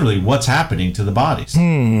 Like, literally, what's happening to the bodies?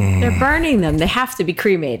 They're burning them. They have to be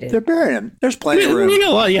cremated. They're burying them. There's plenty of room. We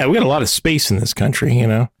got a lot of space in this country, you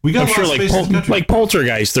know. We got a lot of space in this country. Like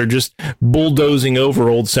Poltergeist, they're just bulldozing over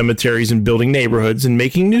old cemeteries and building neighborhoods and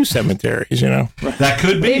making new cemeteries, you know. That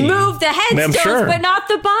could be. They moved the headstones, but not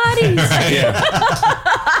the bodies.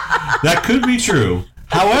 That could be true.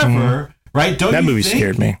 However... Right? That movie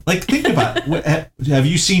scared me. Like, think about it. Have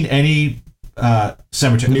you seen any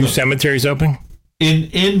cemetery? New cemeteries open?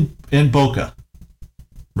 In Boca.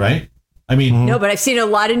 Right? I mean... No, but I've seen a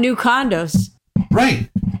lot of new condos. Right.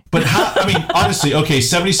 But how... I mean, honestly, okay,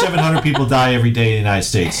 7,700 people die every day in the United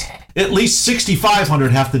States. At least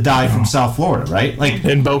 6,500 have to die from South Florida, right? Like,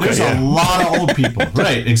 in Boca, there's a lot of old people.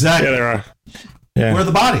 Right, exactly. Yeah, there are. Yeah. Where are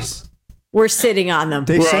the bodies? We're sitting on them.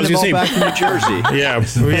 They sent them all back to New Jersey. Yeah,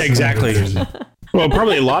 exactly. Well,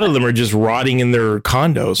 probably a lot of them are just rotting in their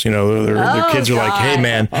condos. You know, their kids are like, "Hey,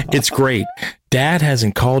 man, it's great. Dad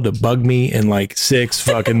hasn't called to bug me in like 6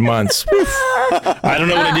 fucking months. I don't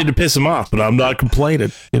know what I did to piss him off, but I'm not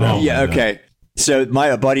complaining." You know? Yeah. Okay. So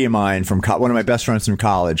a buddy of mine from one of my best friends from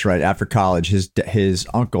college, right after college, his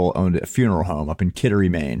uncle owned a funeral home up in Kittery,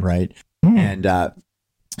 Maine, right, and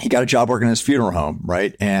he got a job working at his funeral home,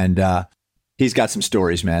 right, and he's got some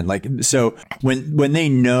stories, man. Like, so when they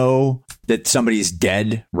know that somebody's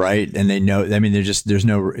dead, right, and they know, I mean, there's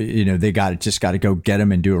no, you know, they got to go get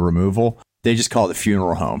him and do a removal. They just call it the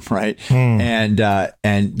funeral home, right? And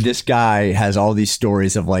this guy has all these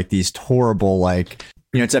stories of like these horrible, like,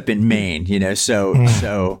 you know, it's up in Maine, you know, so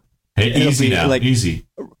hey, easy now, like, easy.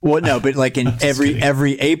 Well, no, but like in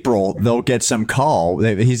every April, they'll get some call.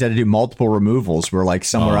 He's had to do multiple removals where like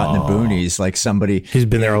somewhere out in the boonies, like somebody he's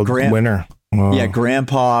been there all winter. Wow. Yeah,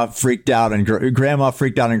 Grandpa freaked out, and Grandma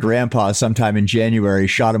freaked out, and Grandpa sometime in January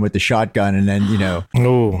shot him with the shotgun, and then, you know,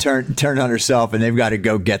 turned on herself, and they've got to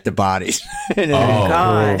go get the bodies.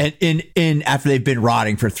 And in after they've been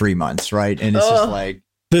rotting for 3 months, right? And it's just like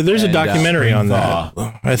there's a documentary on that.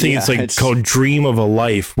 I think it's called "Dream of a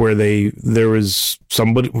Life," where there was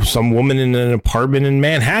some woman in an apartment in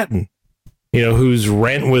Manhattan, you know, whose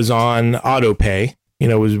rent was on auto pay. You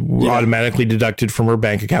know, was automatically deducted from her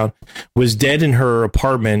bank account, was dead in her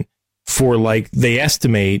apartment for like, they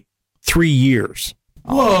estimate 3 years.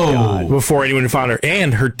 Whoa. Before anyone found her.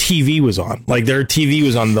 And her TV was on. Like, their TV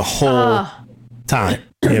was on the whole time,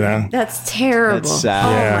 you know? That's terrible. That's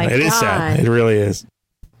sad. Yeah, it is sad. It really is.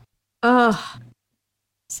 Oh.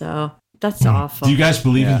 So, that's awful. Do you guys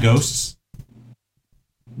believe in ghosts?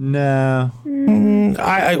 No.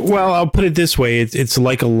 Well, I'll put it this way. It's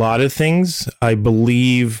like a lot of things. I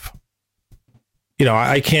believe, you know,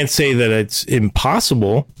 I can't say that it's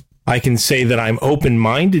impossible. I can say that I'm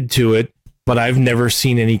open-minded to it, but I've never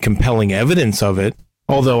seen any compelling evidence of it,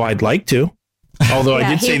 although I'd like to. Although I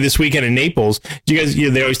did say this weekend in Naples, you guys,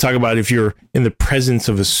 they always talk about if you're in the presence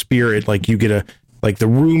of a spirit, like you get the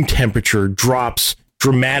room temperature drops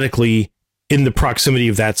dramatically in the proximity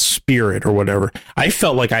of that spirit or whatever. I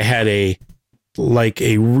felt like I had a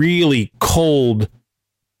really cold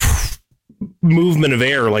movement of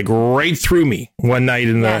air, like right through me one night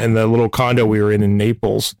in the little condo we were in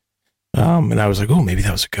Naples. And I was like, oh, maybe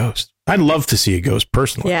that was a ghost. I'd love to see a ghost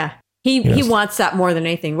personally. Yeah. He wants that more than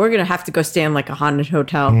anything. We're gonna have to go stay in like a haunted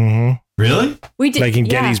hotel. Really? We did, like in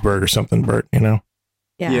Gettysburg or something, Bert.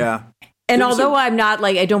 Yeah. And although I'm not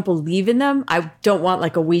like, I don't believe in them, I don't want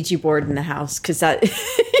like a Ouija board in the house because that,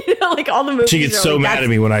 like all the movies. She gets so mad at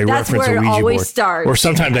me when I reference a Ouija board. Starts. Or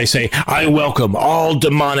sometimes I say, I welcome all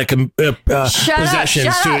demonic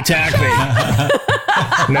possessions to attack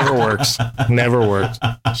me. Never works. Never works.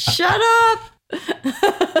 Shut up.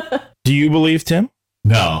 Do you believe, Tim?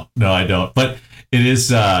 No, I don't. But it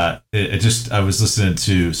is. I was listening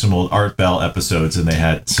to some old Art Bell episodes, and they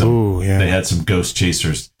had some. They had some ghost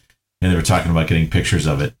chasers, and they were talking about getting pictures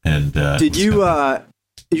of it. And did you remember?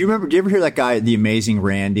 Did you ever hear that guy, the Amazing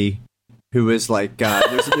Randy, who was like?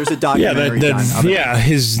 There's a documentary.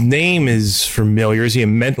 His name is familiar. Is he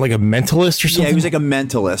like a mentalist or something? Yeah, he was like a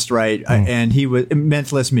mentalist, right? And he was a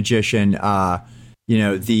mentalist magician.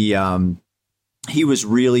 He was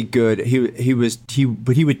really good. But he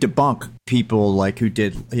would debunk people like who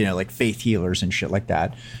did, like faith healers and shit like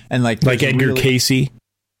that. And like Edgar Cayce.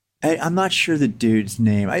 I'm not sure the dude's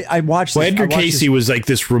name. I watched. Well, Edgar Cayce was like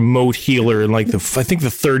this remote healer in like I think the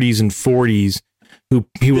 30s and 40s.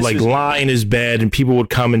 He would lie in his bed and people would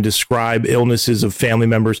come and describe illnesses of family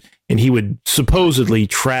members, and he would supposedly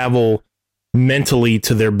travel mentally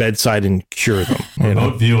to their bedside and cure them.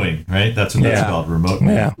 Remote viewing, right? That's what that's called, remote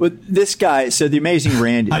viewing. Yeah. Well, this guy, so the Amazing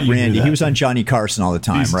Randy, he was on Johnny Carson all the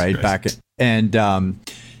time, Jesus right? Christ.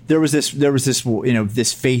 There was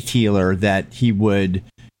this faith healer that he would,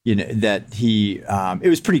 it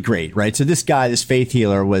was pretty great, right? So this guy, this faith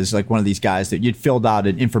healer, was like one of these guys that you'd filled out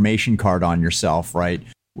an information card on yourself, right?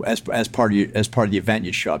 As part of the event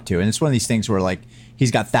you'd show up to, and it's one of these things where like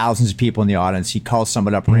he's got thousands of people in the audience. He calls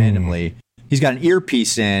someone up randomly. He's got an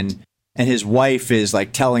earpiece in, and his wife is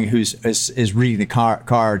like telling is reading the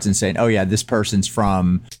cards and saying, "Oh yeah, this person's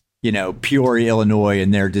from Peoria, Illinois,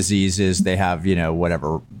 and their diseases they have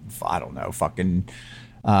whatever, I don't know, fucking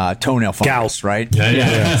toenail fungus, right?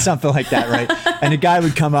 Yeah, something like that, right?" And a guy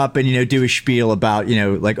would come up and do a spiel about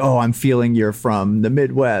like, "Oh, I'm feeling you're from the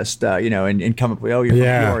Midwest," and come up with, "Oh, you're from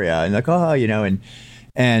Peoria," and like, "Oh,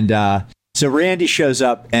 and." So Randy shows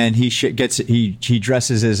up and he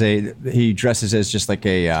dresses as just like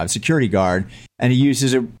a security guard, and he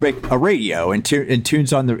uses a radio and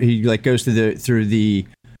tunes on he like goes through the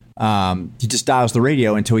he just dials the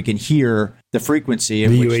radio until he can hear the frequency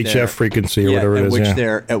the UHF frequency or whatever it is,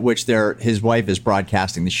 his wife is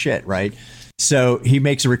broadcasting the shit, right? So he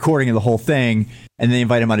makes a recording of the whole thing, and they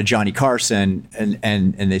invite him on to Johnny Carson,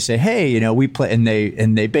 and they say, "Hey, we play," and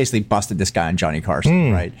they basically busted this guy on Johnny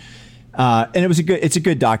Carson, right? And it's a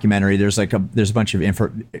good documentary. There's a bunch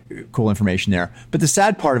of cool information there. But the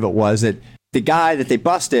sad part of it was that the guy that they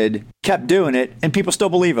busted kept doing it, and people still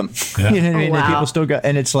believe him. Yeah. You know what I mean? Wow. And people still go,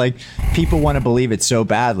 and it's like people want to believe it so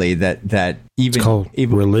badly that even it's called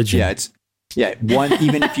religion.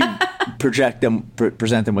 Even if you present them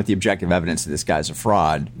with the objective evidence that this guy's a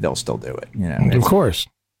fraud, they'll still do it. Of course.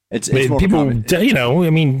 It's people,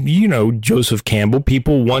 Joseph Campbell,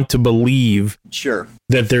 people want to believe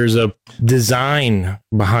that there's a design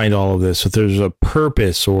behind all of this, that there's a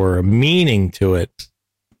purpose or a meaning to it.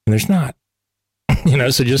 And there's not,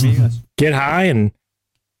 so just get high and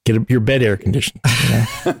get your bed air conditioned. Get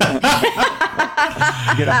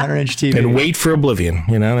a 100-inch TV. And wait for oblivion.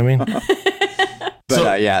 You know what I mean?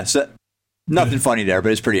 But so nothing funny there,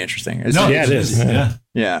 but it's pretty interesting. It is.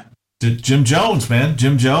 Yeah. Jim Jones, man.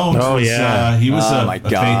 Jim Jones. Oh, he was a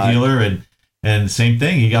faith healer, and same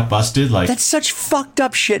thing. He got busted. Like, that's such fucked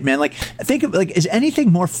up shit, man. Like, think of is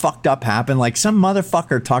anything more fucked up happen? Like, some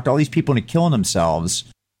motherfucker talked all these people into killing themselves,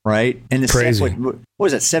 right? And crazy. What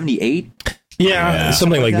was that? 78? Yeah,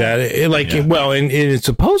 something like that. And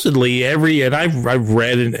supposedly and I've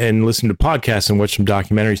read and listened to podcasts and watched some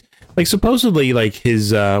documentaries. Like supposedly, like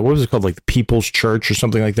his what was it called, like the People's Church or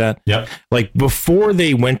something like that. Yep. Like before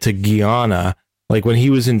they went to Guyana, like when he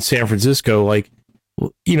was in San Francisco, like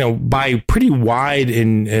by pretty wide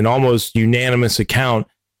and almost unanimous account,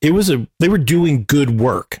 they were doing good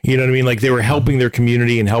work. You know what I mean? Like they were helping their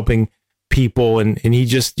community and helping people, and he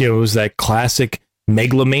just it was that classic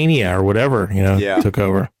megalomania or whatever took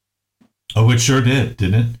over. Oh, it sure did,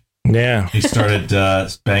 didn't it? Yeah, he started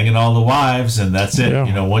banging all the wives, and that's it.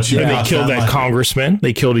 Yeah. Once they killed that congressman.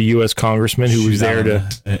 They killed a U.S. congressman who was there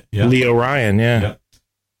Leo Ryan. Yeah,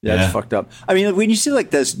 it's fucked up. I mean, when you see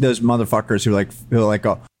like those motherfuckers who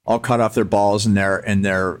are all cut off their balls and their Hail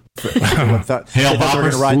Bob,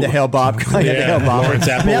 ride the Hail Bob, Lawrence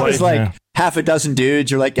Applewhite. That was like half a dozen dudes,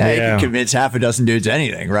 you're like, hey, you can convince half a dozen dudes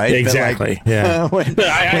anything, right? Exactly. But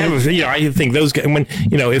I think those guys, when,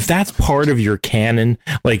 if that's part of your canon,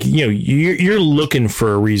 like, you're looking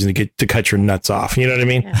for a reason to cut your nuts off. You know what I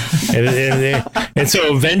mean? Yeah. And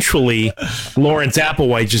so eventually Lawrence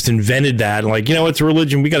Applewhite just invented that. Like, it's a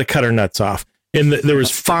religion. We got to cut our nuts off. And there was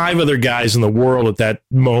 5 other guys in the world at that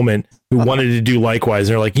moment who wanted to do likewise.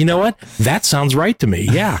 They're like, you know what? That sounds right to me.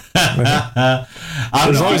 Yeah.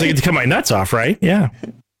 As long as I get to cut my nuts off, right? Yeah.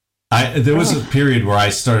 There was a period where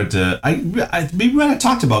I started to, maybe when I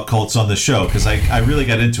talked about cults on the show, because I really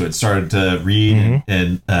got into it, started to read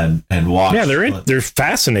and watch. Yeah, they're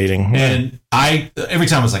fascinating. And every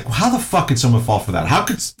time I was like, well, how the fuck could someone fall for that? How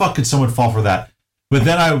could someone fall for that? But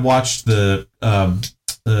then I watched a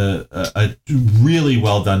really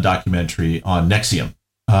well done documentary on NXIVM.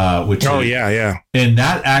 And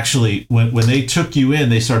that actually, when they took you in,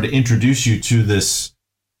 they started to introduce you to this.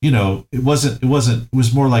 It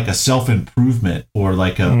was more like a self-improvement or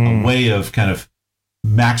like a way of kind of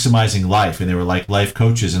maximizing life, and they were like life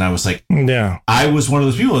coaches, and I was like, I was one of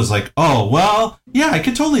those people who was like, oh well, yeah, I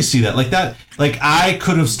could totally see that, like that, like I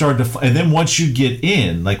could have started to, and then once you get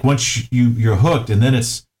in, like once you're hooked, and then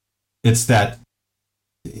it's that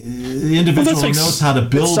the individual who knows how to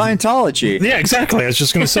build Scientology. Yeah, exactly. I was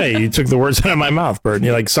just going to say, you took the words out of my mouth, Bert.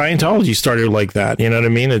 You're like, Scientology started like that. You know what I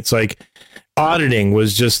mean? It's like auditing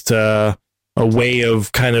was just a way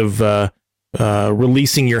of kind of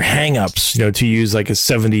releasing your hang-ups, to use like a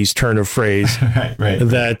 70s turn of phrase. right.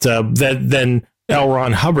 That then L.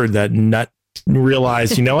 Ron Hubbard, that nut,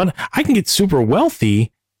 realized, you know what? I can get super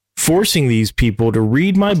wealthy forcing these people to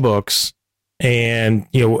read my books and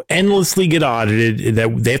endlessly get audited,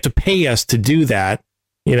 that they have to pay us to do that.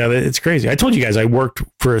 It's crazy. I told you guys I worked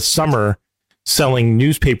for a summer selling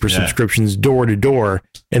newspaper subscriptions door to door,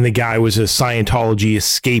 and the guy was a Scientology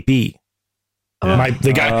escapee.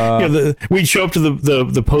 The guy, we'd show up to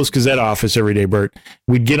the Post Gazette office every day, Bert.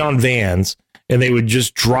 We'd get on vans, and they would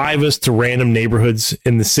just drive us to random neighborhoods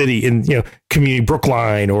in the city, in Community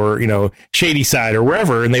Brookline or Shady Side or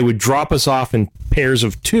wherever, and they would drop us off in pairs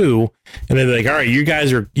of 2, and then they're like, all right, you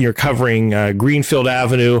guys you're covering Greenfield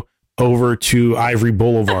Avenue over to Ivory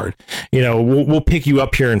Boulevard. We'll pick you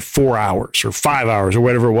up here in 4 hours or 5 hours or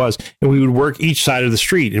whatever it was, and we would work each side of the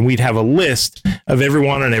street, and we'd have a list of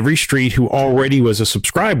everyone on every street who already was a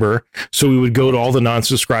subscriber. So we would go to all the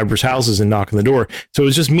non-subscribers' houses and knock on the door. So it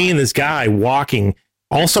was just me and this guy walking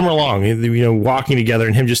all summer long, walking together,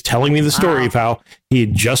 and him just telling me the story of how he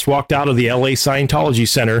had just walked out of the LA Scientology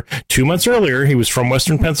Center 2 months earlier. He was from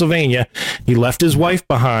Western Pennsylvania. He left his wife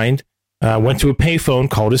behind. Went to a payphone,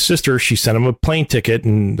 called his sister. She sent him a plane ticket,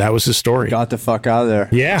 and that was his story. Got the fuck out of there.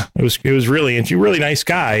 Yeah, it was really, and he's a really nice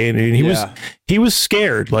guy, and he was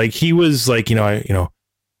scared. Like he was like,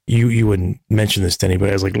 you wouldn't mention this to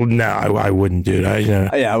anybody. I was like, no, I wouldn't, dude.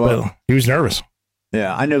 Well, he was nervous.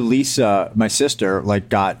 Yeah, I know Lisa, my sister, like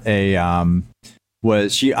got a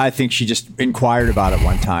I think she just inquired about it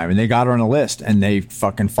one time, and they got her on a list, and they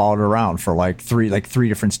fucking followed her around for like three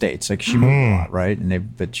different states. Like she moved a lot, right?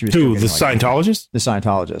 And but she was Scientologist? The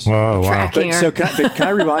Scientologist. Oh, wow. Can I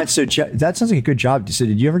rewind? So that sounds like a good job. So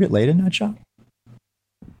did you ever get laid in that shop?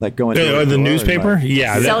 Like going to the newspaper?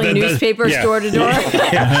 Selling newspapers door to door?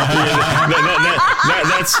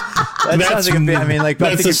 That sounds like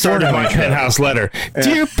that's the start of my Penthouse letter.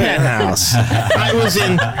 Dear Penthouse, I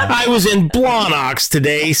was in Blawnox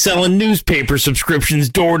today selling newspaper subscriptions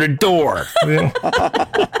door to door. I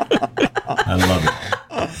love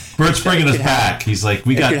it. Bert's bringing us back. He's like, it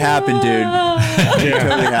could happen, dude. It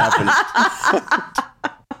totally happen.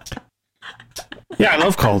 Yeah, I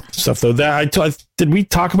love cult stuff though. Did we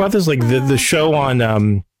talk about this? Like the show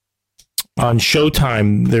on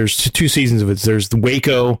Showtime. There's 2 seasons of it. There's the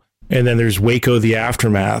Waco, and then there's Waco: The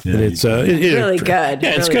Aftermath, and it's really good.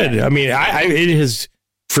 Yeah, it's good. I mean, it is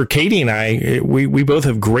for Katie and I. We both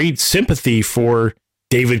have great sympathy for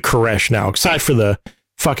David Koresh now, aside for the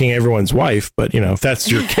fucking everyone's wife. But if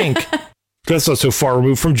that's your kink, that's not so far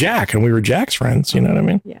removed from Jack, and we were Jack's friends. You know what I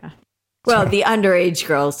mean? Yeah. Well, the underage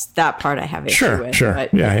girls, that part I have issue with. Sure.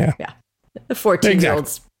 But, yeah. The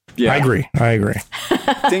 14-year-olds. Yeah. I agree.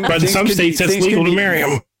 But in some states, that's legal to marry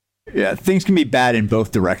them. Yeah, things can be bad in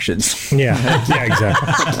both directions. Yeah, exactly.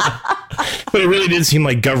 But it really did seem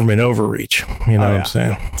like government overreach. You know what I'm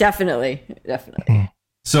saying? Definitely.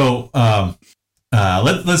 So,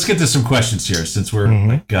 let's get to some questions here, since we're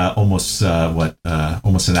almost an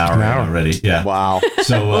hour already. Yeah. Wow.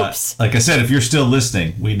 So, like I said, if you're still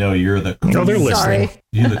listening, we know you're the cool. Oh, they're listening.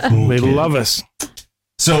 You're the cool. They kid. love us.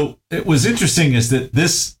 So it was interesting is that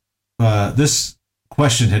this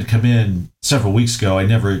question had come in several weeks ago. I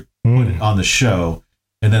never put it on the show.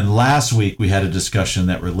 And then last week we had a discussion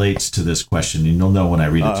that relates to this question, and you'll know when I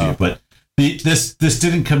read it to you. But this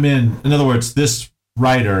didn't come in. In other words, this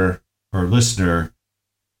writer or listener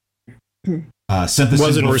sent this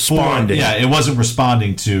wasn't in before. responding. Yeah, it wasn't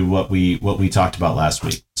responding to what we talked about last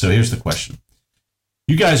week. So here's the question: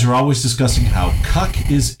 you guys are always discussing how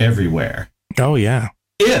cuck is everywhere. Oh yeah.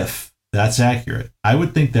 If that's accurate, I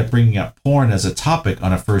would think that bringing up porn as a topic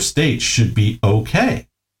on a first date should be okay.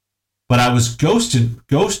 But I was ghosted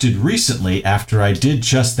recently after I did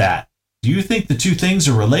just that. Do you think the two things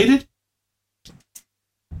are related?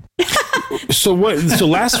 So what? So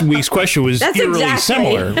last week's question was eerily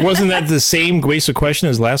similar. Wasn't that the same basic question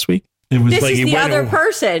as last week? It was This is the other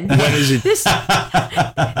person. When is it? This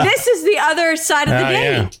is the other side of the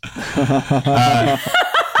date.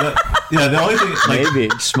 Yeah, the only thing, Maybe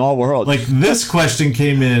small world. like this question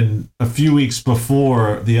came in a few weeks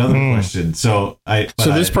before the other question. So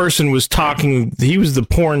this person was talking. He was the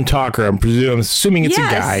porn talker. I'm assuming it's a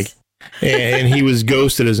guy, and he was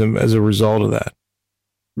ghosted as a result of that.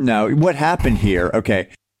 No, what happened here? Okay,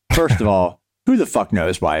 first of all, who the fuck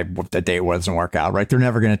knows why the date doesn't work out, right? They're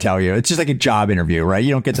never going to tell you. It's just like a job interview, right?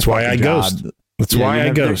 You don't get the That's why I job. ghost. That's why I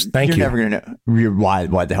ghost. Thank you. You're never going to know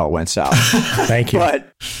why the hell it went south. Thank you.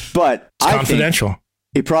 But It's confidential.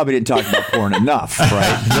 He probably didn't talk about porn enough,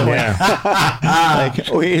 right? Yeah. Like,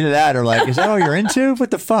 either that or like, is that all you're into? What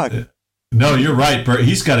the fuck? no, you're right, Bert.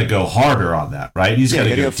 He's got to go harder on that, right? He's got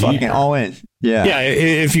to go fucking deeper. all in. Yeah. Yeah,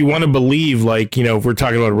 if you want to believe, like, if we're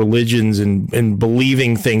talking about religions and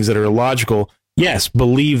believing things that are illogical, yes,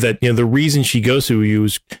 believe that, the reason she goes to you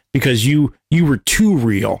is because you were too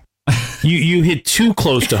real. You hit too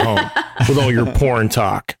close to home with all your porn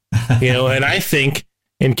talk. And I think,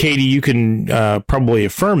 and Katie, you can probably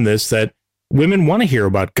affirm this, that women want to hear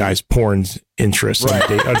about guys' porn's interests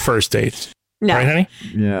on first dates. No. Right, honey?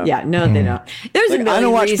 Yeah. Yeah, no, they don't. There's a million I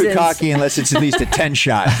don't watch reasons. Bukkake unless it's at least a 10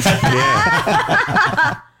 shot.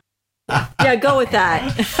 Yeah. Yeah, go with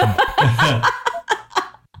that.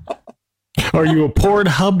 Are you a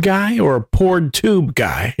Pornhub guy or a PornTube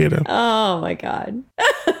guy? Oh my God.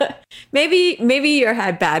 Maybe you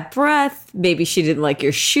had bad breath. Maybe she didn't like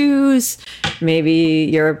your shoes. Maybe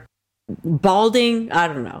you're balding. I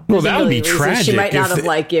don't know. Well, There's that a would be million reasons tragic. She might not have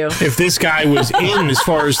liked you. If this guy was in as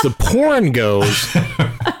far as the porn goes,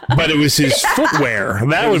 but it was his footwear,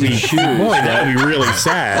 that would be that would be really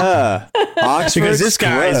sad. Because this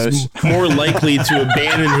guy is more likely to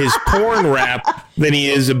abandon his porn rap than he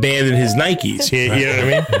is abandon his Nikes. You know what I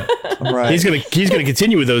mean? Right. He's gonna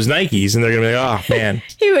continue with those Nikes, and they're gonna be like, oh man,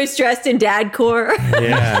 He was dressed in dadcore.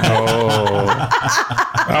 yeah.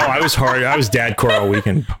 I was hard. I was dadcore all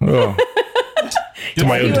weekend. Oh. To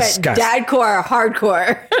my He own went disgust. dadcore or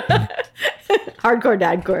hardcore. Hardcore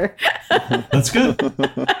dadcore. That's good.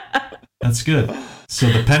 That's good. So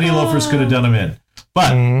the penny loafers could have done him in.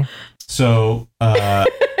 But, so...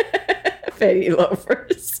 Penny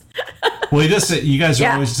loafers. Well, you guys are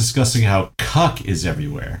Yeah. always discussing how cuck is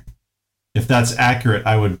everywhere. If that's accurate,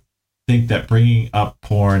 I would think that bringing up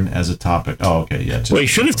porn as a topic... Oh, okay, yeah. Well, he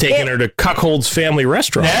should have taken her to Cuckold's Family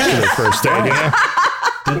Restaurant for the first date.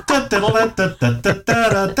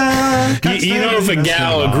 If a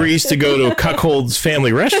gal agrees to go to a Cuckold's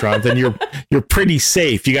Family Restaurant, then you're pretty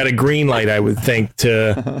safe. You got a green light, I would think,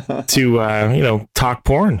 to talk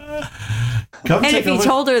porn. Come And take if a he look.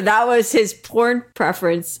 told her that was his porn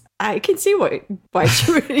preference, I can see why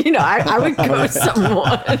she would, I would go with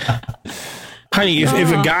someone. Honey, if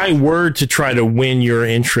a guy were to try to win your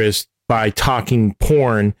interest by talking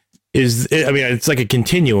porn, it's like a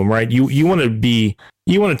continuum, right? You want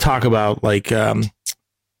to talk about like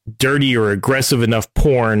dirty or aggressive enough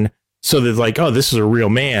porn so that like, oh, this is a real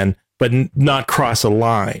man, but not cross a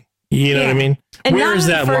line. You know what I mean? And Where not is on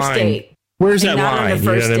the that first line? date. Where's And that not on line? the You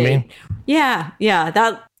know first what I mean? date. Yeah.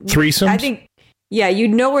 That Threesomes? I think,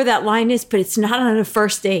 you'd know where that line is, but it's not on a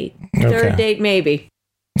first date. Third date, maybe.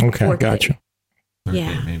 Okay, Fourth gotcha. Okay,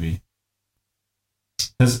 Yeah. maybe.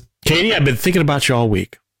 Katie, I've been thinking about you all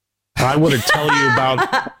week. I want to tell you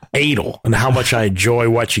about Adel and how much I enjoy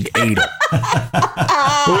watching Adel.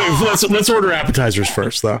 Wait, let's order appetizers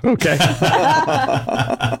first, though. Okay.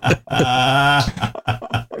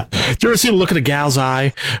 Do you ever see the look at a gal's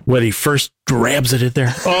eye when he first grabs it in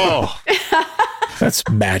there? Oh, that's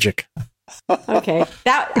magic. Okay.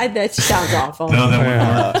 That sounds awful. No, that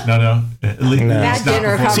wouldn't work. No. At least That it's not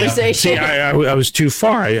dinner before- conversation. See, I was too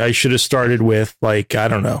far. I should have started with, like, I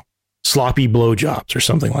don't know, sloppy blowjobs or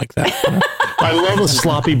something like that. I love a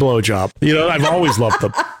sloppy blowjob. I've always loved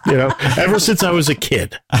them. Ever since I was a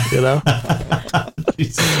kid.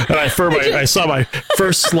 And I saw my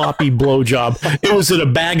first sloppy blowjob. It was at a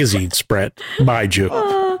magazine spread, mind you.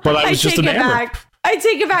 But I was just enamored. I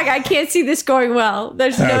take it back. I can't see this going well.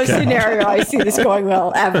 There's no scenario I see this going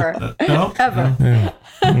well ever. No, ever.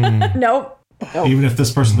 Nope. Even if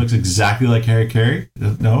this person looks exactly like Harry Carey,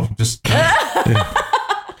 no, just. Even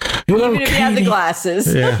if you have the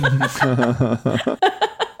glasses. Yeah.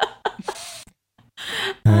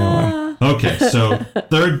 Okay, so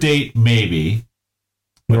third date maybe,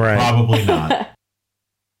 but probably not.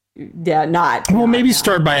 Yeah, not. Well, maybe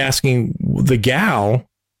start by asking the gal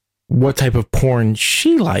what type of porn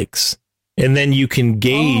she likes, and then you can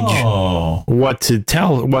gauge what to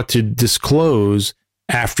disclose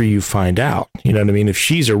after you find out. You know what I mean? If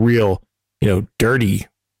she's a real, dirty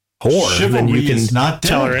whore, then you can not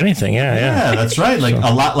tell her anything. Yeah, that's right. Like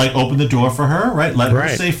a lot, like open the door for her, right? Let her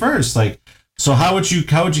say first. Like, so how would you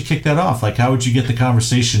kick that off? Like, how would you get the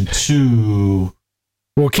conversation to?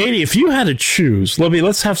 Well, Katie, if you had to choose,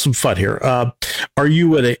 let's have some fun here. Are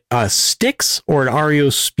you a Styx or an REO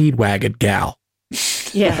Speedwagon gal?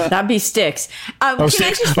 Yeah, that'd be Styx.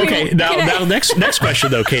 Styx. Okay, now next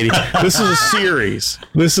question though, Katie. This is a series.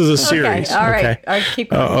 Okay, all right. All right, keep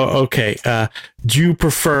going. Okay. Do you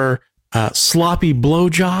prefer sloppy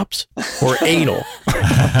blowjobs or anal?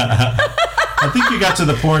 I think you got to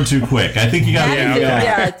the porn too quick. I think you got.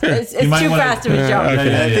 It's too fast of a jump.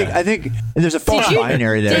 I think there's a false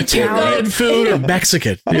binary there. Italian food or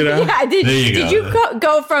Mexican? Yeah. Did you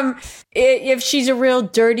go from if she's a real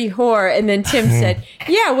dirty whore, and then Tim said,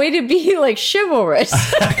 "Yeah, way to be like chivalrous."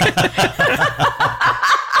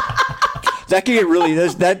 That can get really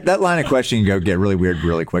that line of questioning can get really weird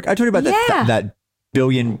really quick. I told you about that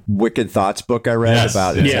Billion Wicked Thoughts book I read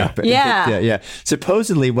about. Yeah.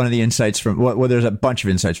 Supposedly one of the insights from there's a bunch of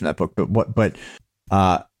insights from that book, but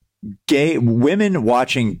gay women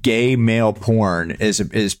watching gay male porn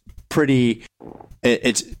is pretty.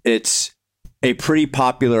 It's a pretty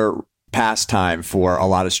popular pastime for a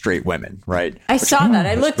lot of straight women, right? I saw that.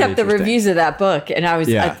 I looked up the reviews of that book, and I was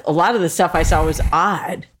a lot of the stuff I saw was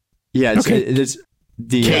odd. Yeah, it's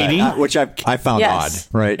the Katie, which I found odd,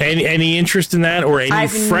 right? Any interest in that, or any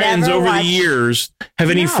friends over the years? Have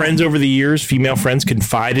any friends over the years, female friends,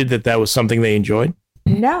 confided that was something they enjoyed?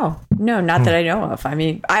 No, not that I know of. I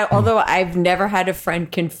mean, although I've never had a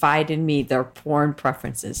friend confide in me their porn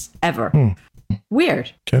preferences ever.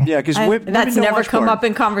 Weird. Okay. Yeah, because that's never come up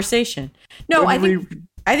in conversation. No, I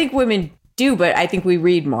think women do, but I think we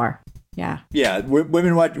read more. Yeah.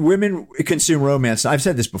 Women consume romance. I've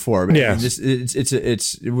said this before, but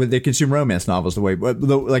it's they consume romance novels the way,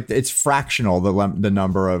 like it's fractional the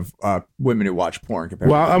number of women who watch porn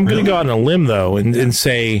compared. Well, I'm going to go out on a limb though and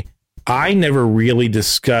say I never really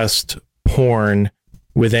discussed porn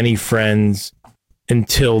with any friends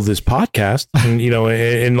until this podcast, and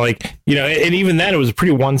and even then it was a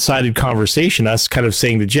pretty one-sided conversation, us kind of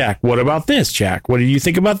saying to Jack, what about this, Jack? What do you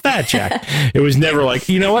think about that, Jack? It was never like,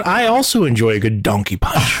 you know what, I also enjoy a good donkey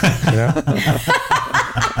punch,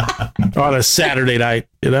 on a Saturday night,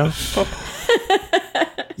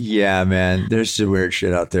 Yeah, man, there's some weird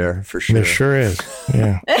shit out there for sure. There sure is.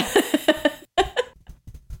 Yeah.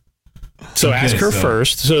 So ask her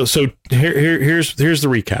first. So here's the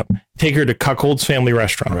recap. Take her to Cuckold's Family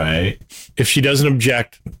Restaurant. Right. If she doesn't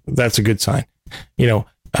object, that's a good sign. Don't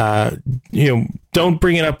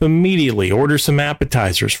bring it up immediately. Order some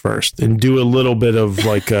appetizers first and do a little bit of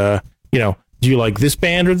like, do you like this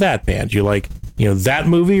band or that band? Do you like, that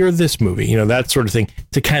movie or this movie? That sort of thing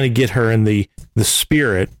to kind of get her in the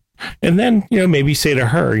spirit. And then, maybe say to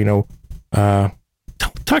her,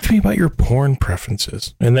 talk to me about your porn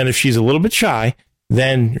preferences. And then if she's a little bit shy,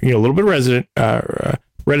 then, a little bit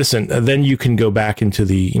reticent, then you can go back into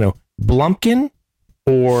the, Blumpkin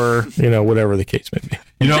or, whatever the case may be.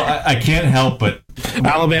 I can't help but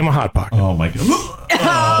Alabama Hot Pocket. Oh my God.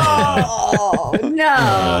 Oh,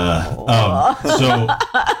 no. So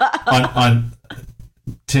on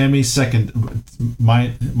Tammy's our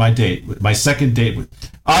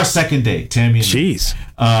second date, Tammy and Jeez.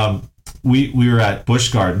 We were at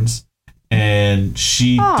Busch Gardens, and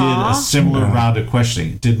she did a similar round of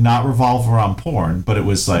questioning. It did not revolve around porn, but it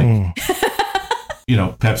was like,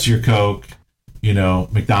 Pepsi or Coke,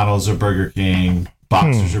 McDonald's or Burger King,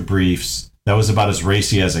 boxers or briefs. That was about as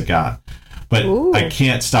racy as it got. But I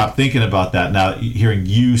can't stop thinking about that now, hearing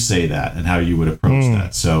you say that and how you would approach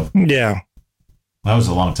that. So yeah, that was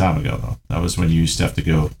a long time ago, though. That was when you used to have to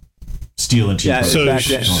go steal and cheat. Yeah, so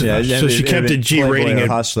she kept a G rating at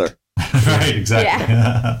Hustler. Right, exactly.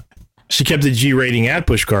 Yeah. She kept a G rating at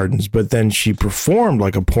Busch Gardens, but then she performed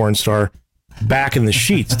like a porn star back in the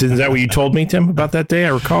sheets. Isn't that what you told me, Tim, about that day? I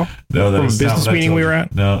recall. No, that from a was not business what I meeting told we you. were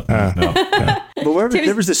at. No. But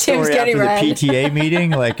there was the Tim's story after getting the red. PTA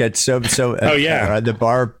meeting, like at Oh, yeah. at the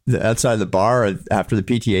bar outside the bar after the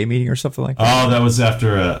PTA meeting or something like that. Oh, that was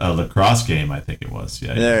after a lacrosse game, I think it was.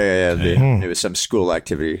 Yeah. It was some school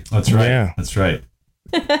activity. That's right. Yeah. That's right.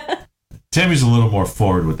 Tammy's a little more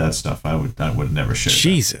forward with that stuff. I would never share.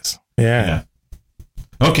 Jesus. Yeah. Yeah.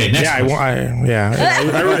 Okay, next. Yeah,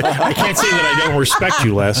 I can't say that I don't respect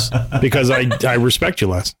you less because I respect you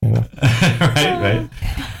less. You know? right.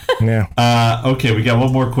 Yeah. Okay, we got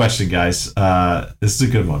one more question, guys. This is a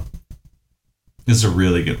good one. This is a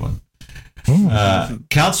really good one.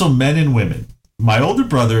 Counsel men and women. My older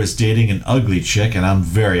brother is dating an ugly chick, and I'm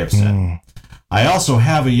very upset. I also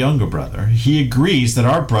have a younger brother. He agrees that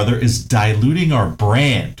our brother is diluting our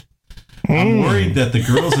brand. I'm worried that the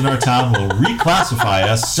girls in our town will reclassify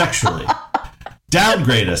us sexually.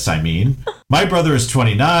 Downgrade us, I mean. My brother is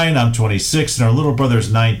 29, I'm 26, and our little brother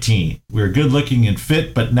is 19. We're good looking and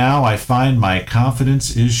fit, but now I find my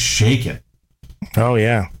confidence is shaken. Oh,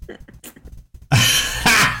 yeah.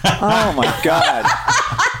 Oh my God.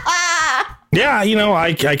 Yeah, you know,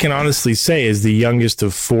 I can honestly say, as the youngest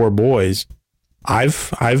of four boys, I've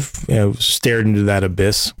stared into that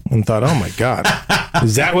abyss and thought, oh my God,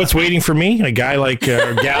 is that what's waiting for me? A guy like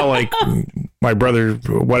a gal like my brother,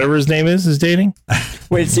 whatever his name is dating.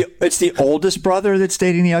 Wait, it's the oldest brother that's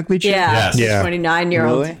dating the ugly chick? Yeah, Yes. Yeah.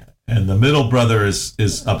 29-year-old. Really? And the middle brother is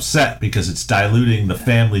upset because it's diluting the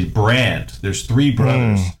family brand. There's three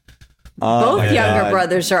brothers. Both my younger God.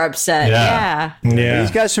 brothers are upset. Yeah. Yeah. Are Yeah.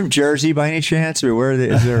 these guys from Jersey by any chance? Or where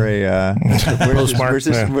is there a Postmark, Where's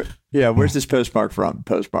this, yeah. where's this postmark from?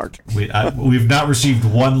 Postmarked. We've not received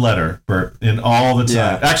one letter, Bert, in all the time.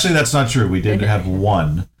 Yeah. Actually, that's not true. We did have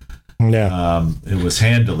one. Yeah. It was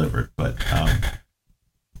hand delivered, but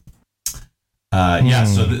yeah.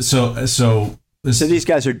 So So these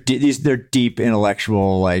guys are they're deep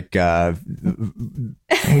intellectual, like Yeah.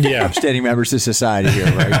 upstanding members of society here,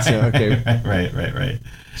 right? So okay, right.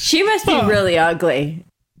 She must be really ugly.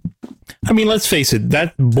 I mean, let's face it,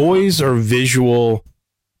 that boys are visual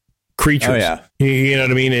creatures. Oh, yeah. You know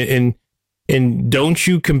what I mean? And don't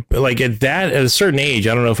you, like at a certain age,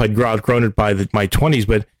 I don't know if I'd outgrown it by my 20s,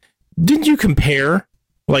 but didn't you compare?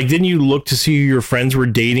 Like, didn't you look to see who your friends were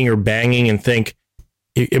dating or banging and think,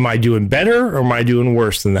 am I doing better or am I doing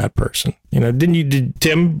worse than that person? You know, did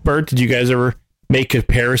Tim, Bert, did you guys ever make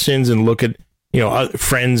comparisons and look at,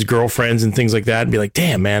 friends, girlfriends and things like that and be like,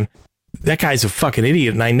 damn, man, that guy's a fucking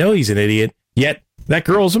idiot. And I know he's an idiot, yet that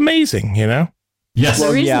girl's amazing, you know? Yes.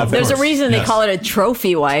 There's a reason they Yes. call it a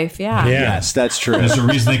trophy wife. Yeah. yes, that's true. There's a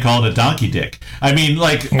reason they call it a donkey dick. I mean,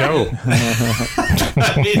 like, No.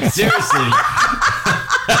 I mean, seriously.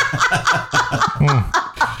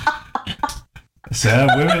 So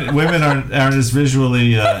women aren't as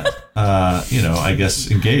visually, I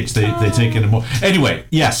guess engaged. They take in more. Anyway,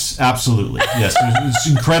 yes, absolutely, yes. It's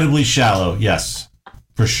incredibly shallow. Yes,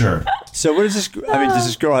 for sure. So what is this? I mean, does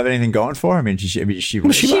this girl have anything going for her? I mean, she She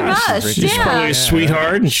must, She's yeah. probably a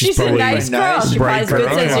sweetheart, and She's a probably nice girl. nice, She bright probably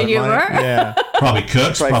has good girl. sense of humor. Yeah. Probably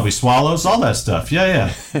cooks, probably swallows, all that stuff.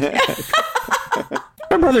 Yeah.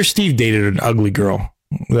 My brother Steve dated an ugly girl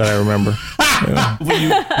that I remember. Were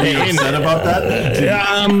you upset about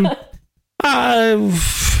that?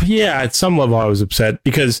 Yeah, at some level I was upset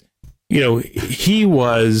because, he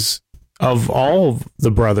was, of all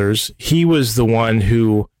the brothers, he was the one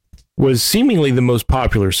who was seemingly the most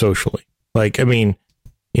popular socially. Like, I mean,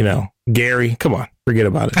 Gary, come on, forget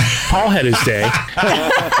about it. Paul had his day.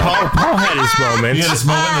 Paul had his moments. He had his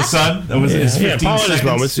moment in the sun. That was his 15 Paul had his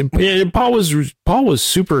seconds. moments. Yeah, Paul was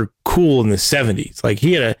super cool in the 70s. Like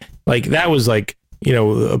he had that was like,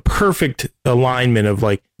 a perfect alignment of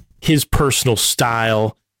like his personal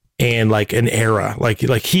style and like an era. Like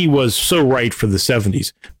he was so right for the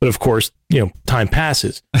 70s. But of course, time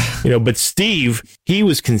passes. But Steve, he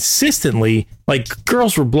was consistently like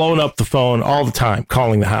girls were blowing up the phone all the time,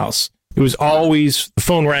 calling the house. It was always the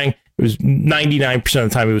phone rang. It was 99% of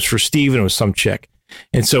the time it was for Steve and it was some chick.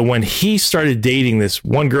 And so when he started dating this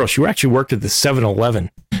one girl, she actually worked at the 7-Eleven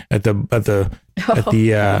at the At the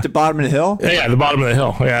bottom of the hill. yeah, the bottom of the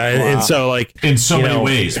hill. Yeah, and so like In so many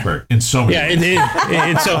ways, Bert. In so many ways.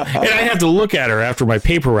 and I had to look at her after my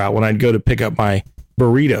paper route when I'd go to pick up my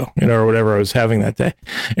burrito, or whatever I was having that day.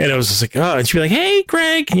 And I was just like, oh, and she'd be like, hey,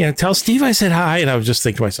 Greg, tell Steve I said hi. And I was just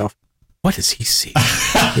thinking to myself, what does he see?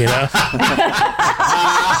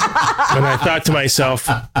 And I thought to myself,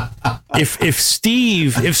 if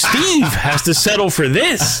Steve has to settle for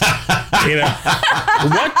this, what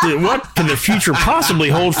can the future possibly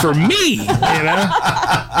hold for me?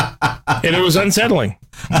 And it was unsettling,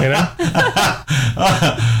 you know?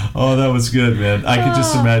 Oh, that was good, man. I could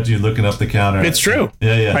just imagine you looking up the counter. It's true.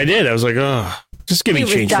 Yeah. I did. I was like, oh, just give me He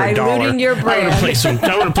was change for $1. diluting your I want to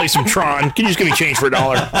brand. play some Tron. Can you just give me change for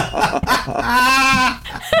 $1?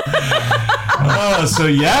 Oh, so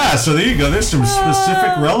there you go. There's some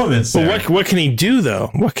specific relevance there. But what can he do, though?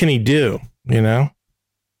 What can he do, you know?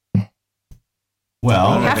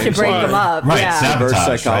 Well, You have to break them up. Right, Yeah. Reverse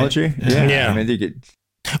sabotage, psychology. right? Yeah. I mean, you could,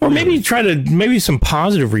 Or maybe maybe some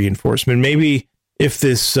positive reinforcement. Maybe if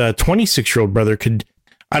this 26-year-old brother could,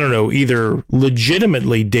 I don't know, either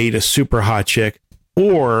legitimately date a super hot chick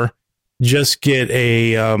or just get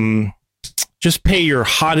just pay your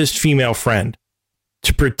hottest female friend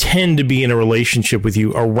to pretend to be in a relationship with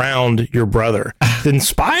you around your brother, to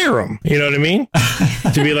inspire him. You know what I mean?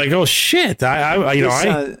 To be like, oh shit, I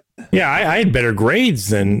had better grades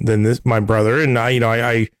than this, my brother, and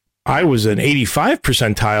I was an 85th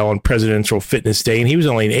percentile on Presidential Fitness Day, and he was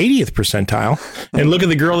only an 80th percentile. And look at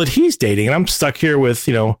the girl that he's dating, and I'm stuck here with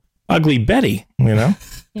ugly Betty. You know,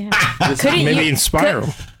 maybe inspire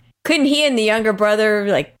him. Couldn't he and the younger brother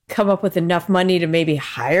like come up with enough money to maybe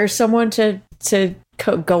hire someone to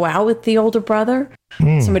go out with the older brother?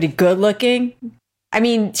 Somebody good looking. I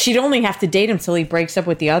mean, she'd only have to date him till he breaks up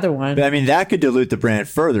with the other one. but I mean, that could dilute the brand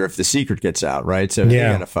further if the secret gets out, right? So they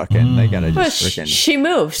gotta Well, just freaking. she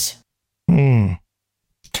moves.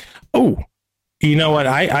 Oh, you know what?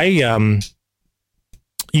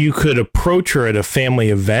 You could approach her at a family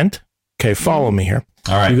event. Okay, follow me here.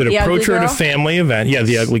 All right. You could The approach ugly her at a girl? family event. Yeah,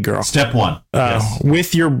 the ugly girl. Step one. Yes.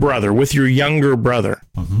 With your brother, with your younger brother,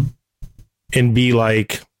 and be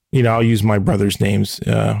like, I'll use my brother's names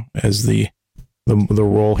as the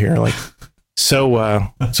role here. Like,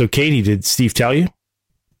 so Katie, did Steve tell you?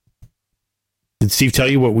 Did Steve tell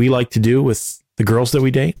you what we like to do with the girls that we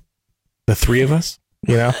date? The three of us,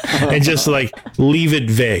 and just like leave it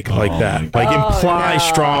vague like that, like imply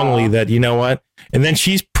strongly that, you know what? And then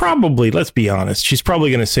she's probably, let's be honest, she's probably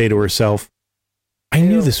going to say to herself, I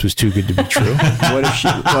knew this was too good to be true. What if she?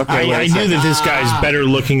 Okay, I knew that this guy's better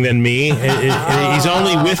looking than me, and he's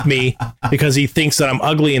only with me because he thinks that I'm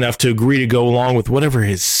ugly enough to agree to go along with whatever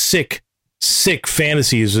his sick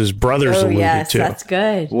fantasies his brothers Oh alluded yes, to. that's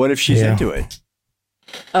good. What if she's into it?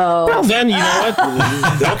 Oh, Well, then, you know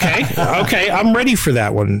what? Okay, I'm ready for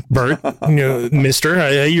that one, Bert.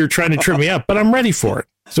 Mister, you're trying to trip me up, but I'm ready for it.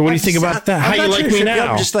 So what do you think about that? How I'm you not like sure me she-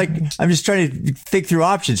 now? I'm just trying to think through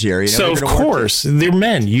options here. So We're of gonna work course, they're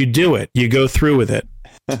men. You do it. You go through with it.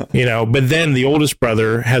 But then the oldest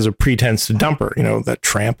brother has a pretense to dump her. That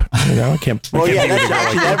tramp. I can't. Well, I yeah, can't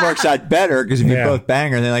that works out better because if you Yeah. both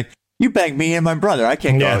bang her, they're like, you banged me and my brother. I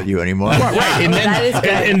can't go Yeah. out with you anymore. Right, and That is good.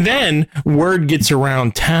 then and then word gets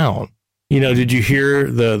around town. Did you hear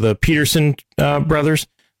the Peterson brothers?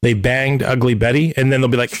 They banged Ugly Betty, and then they'll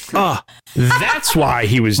be like, that's why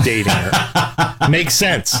he was dating her. Makes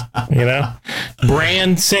sense,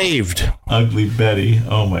 Brand saved, Ugly Betty.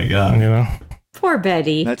 Oh my God. poor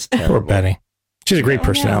Betty. That's Poor terrible. Betty. She's a great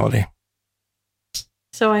personality.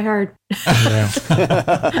 So I heard.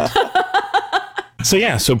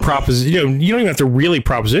 So proposition. You don't even have to really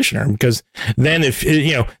proposition her, because then if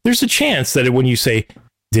there's a chance that when you say,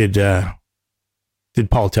 did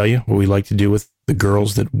Paul tell you what we like to do with the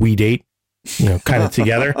girls that we date, kind of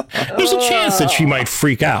together? There's a chance that she might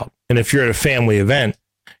freak out. And if you're at a family event,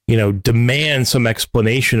 demand some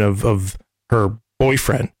explanation of her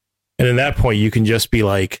boyfriend. And at that point, you can just be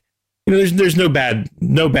like, there's no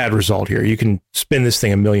bad result here. You can spin this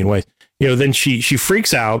thing a million ways. Then she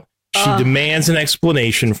freaks out. She demands an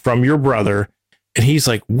explanation from your brother. And he's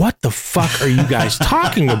like, "What the fuck are you guys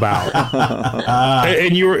talking about?"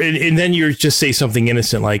 and then you just say something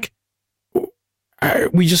innocent like,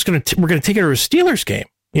 we're gonna take her to a Steelers game.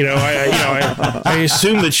 I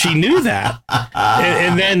assume that she knew that.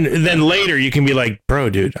 And then later you can be like,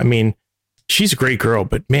 "Bro, dude, I mean, she's a great girl,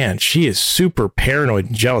 but man, she is super paranoid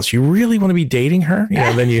and jealous. You really want to be dating her?"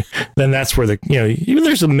 Then that's where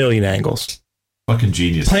there's a million angles. Fucking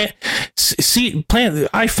genius.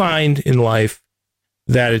 I find in life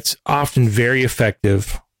that it's often very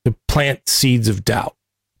effective to plant seeds of doubt.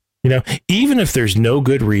 Even if there's no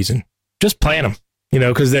good reason, just plant them.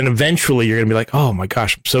 Because then eventually you're going to be like, oh my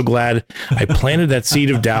gosh, I'm so glad I planted that seed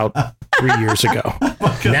of doubt 3 years ago.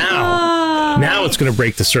 Now it's going to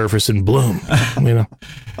break the surface and bloom.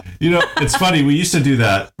 It's funny. We used to do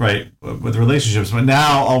that, right, with relationships, but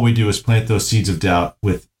now all we do is plant those seeds of doubt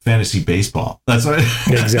with fantasy baseball. That's what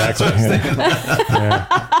Exactly. That's what I was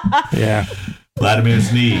thinking. Yeah.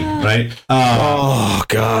 Vladimir's knee, right? Oh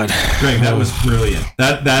God, Greg, that was brilliant.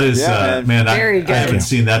 That is, man. Very good. I haven't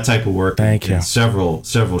seen that type of work Thank you. in several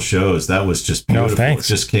shows. That was just No, beautiful. thanks.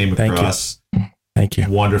 It just came Thank you. across Thank you.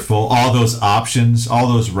 wonderful. All those options, all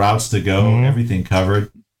those routes to go, everything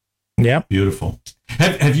covered. Yep. Beautiful.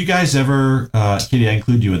 Have you guys ever, Katie, I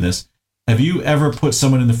include you in this. Have you ever put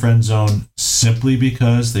someone in the friend zone simply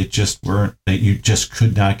because they just weren't, that you just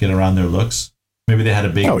could not get around their looks? Maybe they had a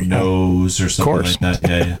big nose or something like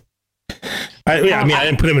that. Yeah. I mean, I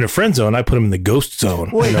didn't put him in a friend zone. I put him in the ghost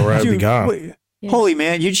zone. Wait, where I'd be dude, gone. wait. Holy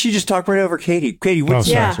man, she just talked right over Katie. Katie, what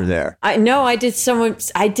sorry. answer there? I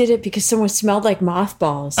did it because someone smelled like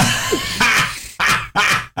mothballs.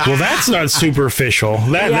 Well, that's not superficial.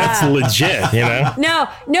 That's legit, you know?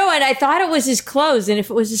 No, and I thought it was his clothes, and if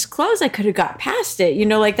it was his clothes, I could have got past it. You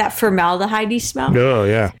know, like that formaldehyde smell. Oh,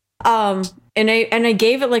 yeah. And I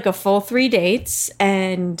gave it like a full 3 dates,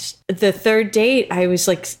 and the third date, I was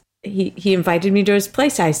like, he invited me to his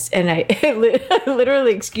place, I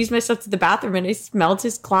literally excused myself to the bathroom, and I smelled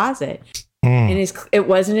his closet. And it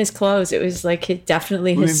wasn't his clothes. It was like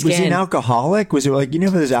definitely his skin. Was he an alcoholic? Was it like,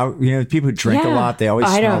 there's people who drink a lot, they always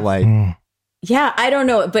smell like. Yeah, I don't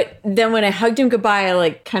know. But then when I hugged him goodbye, I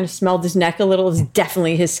like kind of smelled his neck a little. It was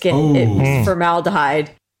definitely his skin. Oh. It was formaldehyde.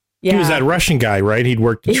 Yeah. He was that Russian guy, right? He'd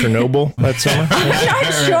worked at Chernobyl that summer. I'm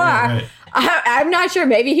not sure. Right. I'm not sure.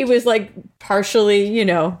 Maybe he was like partially,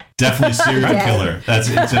 Definitely serial killer. That's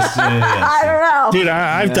it. Just, I don't know. Dude,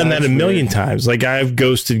 I've done that a million times. Like, I've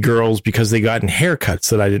ghosted girls because they gotten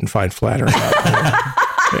haircuts that I didn't find flattering.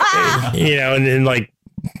 And like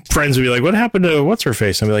friends would be like, what happened to what's her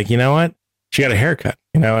face? I'd be like, you know what? She got a haircut,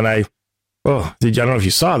 and I don't know if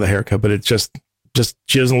you saw the haircut, but it just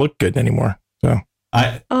she doesn't look good anymore. So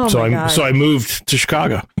I moved to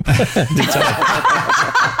Chicago.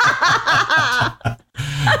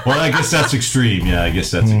 Well, I guess that's extreme. Yeah, I guess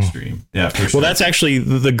that's extreme. Yeah, for sure. Well, that's actually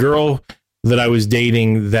the girl that I was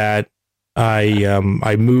dating that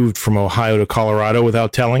I moved from Ohio to Colorado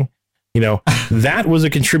without telling. That was a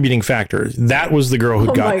contributing factor. That was the girl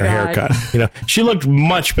who got her haircut. She looked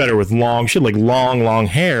much better with she had like long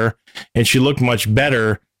hair, and she looked much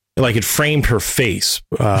better. Like it framed her face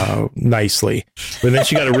nicely. But then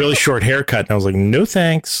she got a really short haircut, and I was like, no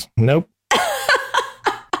thanks. Nope.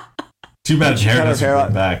 Too bad hair doesn't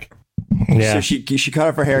come back. So Yeah. she cut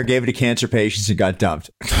off her hair, gave it to cancer patients, and got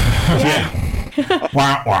dumped. Yeah.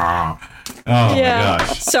 Wah, wah. Oh my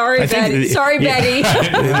gosh. Sorry, Betty. Sorry, Betty.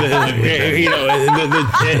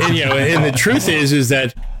 And the truth is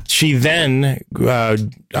that she then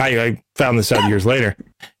I found this out years later.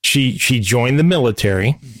 She joined the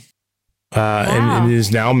military and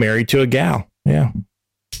is now married to a gal. Yeah.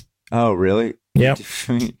 Oh, really? Yep.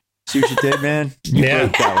 See what you did, man? You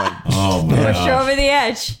broke that one. Oh my Pushed her gosh. over the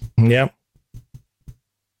edge. Yep.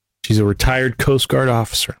 She's a retired Coast Guard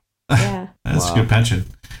officer. Yeah. That's a good pension.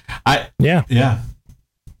 Yeah.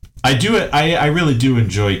 I do it. I really do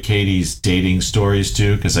enjoy Katie's dating stories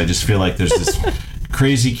too, because I just feel like there's this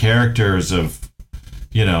crazy characters of,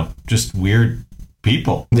 just weird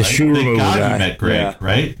people. The right? shoe Thank removal God guy. you met Greg,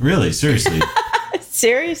 right? Really, seriously.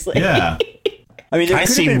 Seriously. Yeah. I mean, there I could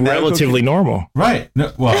have seem been medical relatively normal. Right.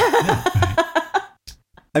 No, well, yeah.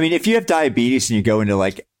 I mean, if you have diabetes and you go into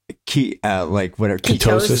like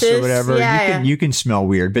ketosis or whatever, you can smell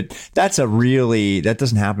weird, but that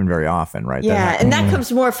doesn't happen very often, right? Yeah, and that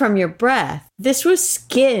comes more from your breath. This was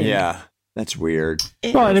skin. Yeah, that's weird.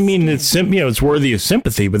 Well, I mean, it's it's worthy of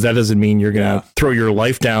sympathy, but that doesn't mean you're going to throw your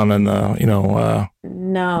life down on the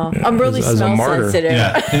No, I'm really as a smell martyr. sensitive.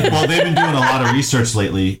 Yeah. Well, they've been doing a lot of research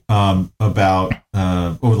lately about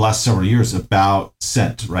over the last several years about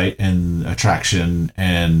scent, right, and attraction,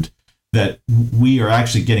 and that we are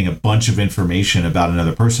actually getting a bunch of information about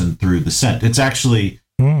another person through the scent. It's actually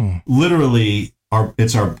literally our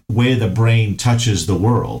way the brain touches the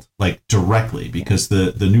world, like directly, because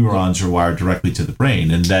the neurons are wired directly to the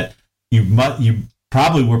brain, and that you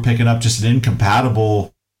probably were picking up just an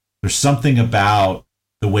incompatible. There's something about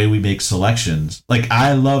the way we make selections. Like,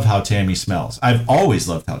 I love how Tammy smells. I've always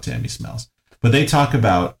loved how Tammy smells. But they talk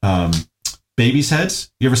about baby's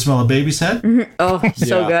heads. You ever smell a baby's head? Mm-hmm. Oh,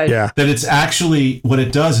 so good. Yeah. That it's actually, what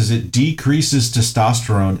it does is it decreases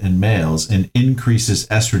testosterone in males and increases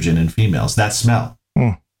estrogen in females. That smell.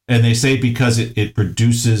 And they say because it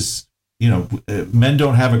produces, men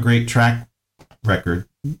don't have a great track record,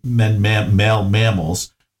 male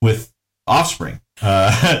mammals, with offspring.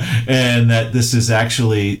 And that this is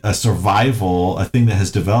actually a thing that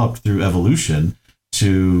has developed through evolution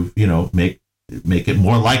to, make it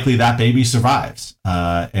more likely that baby survives,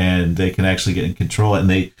 and they can actually get in control. And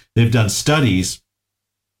they've done studies,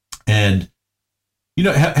 and You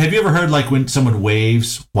know, have you ever heard like when someone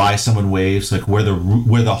waves, why someone waves, like why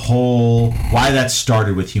that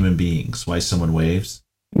started with human beings, why someone waves?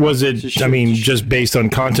 Was it, I mean, just based on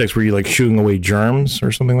context, were you like shooing away germs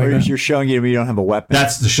or something like that? You're showing you don't have a weapon.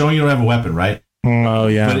 That's the showing you don't have a weapon, right? Oh,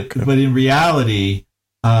 yeah. But in reality,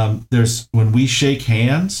 there's when we shake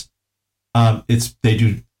hands, they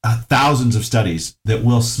do thousands of studies that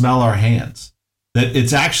will smell our hands. That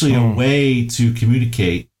it's actually a way to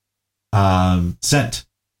communicate scent.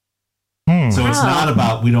 So it's not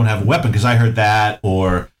about we don't have a weapon, because I heard that,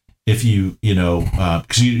 or if you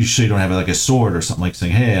because you usually don't have like a sword or something, like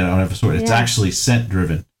saying, hey, I don't have a sword. It's actually scent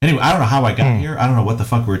driven. Anyway, I don't know how I got here. I don't know what the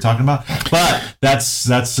fuck we were talking about, but that's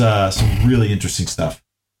some really interesting stuff.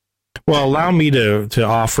 Well, allow me to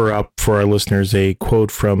offer up for our listeners a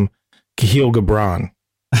quote from Kahlil Gibran.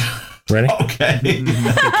 Ready? Okay.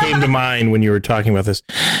 It came to mind when you were talking about this.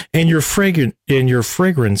 And your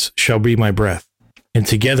fragrance shall be my breath, and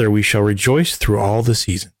together we shall rejoice through all the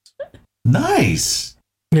seasons. Nice.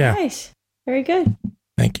 Yeah. Nice. Very good.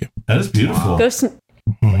 Thank you. That is beautiful. Go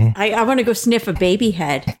I want to go sniff a baby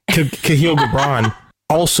head. Kahlil Gibran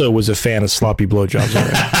also was a fan of sloppy blowjobs.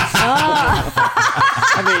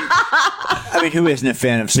 I mean, who isn't a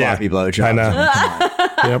fan of sloppy blowjobs? I know.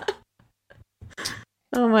 Yep.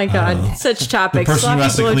 Oh my God. Such topics. person who Sloppy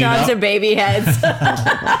has to clean blowjobs up? and baby heads.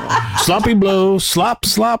 Sloppy blowjob.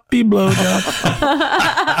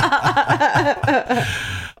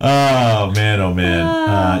 Oh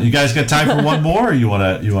man. You guys got time for one more, or you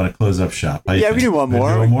want to close up shop? Yeah, we can do one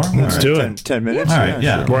more. Let's do it. 10 minutes. All right,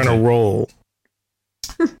 yeah. We're on a roll.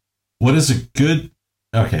 What is a good...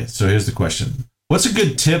 Okay, so here's the question. What's a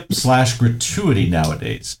good tip / gratuity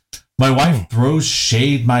nowadays? My wife throws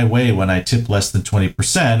shade my way when I tip less than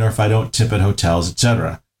 20%, or if I don't tip at hotels,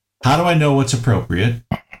 etc. How do I know what's appropriate?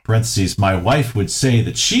 Parentheses, my wife would say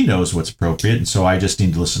that she knows what's appropriate, and so I just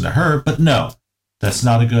need to listen to her. But no, that's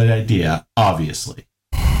not a good idea, obviously.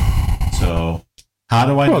 So how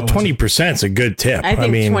do I know? Well, 20% is a good tip. I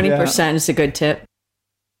think 20% is a good tip.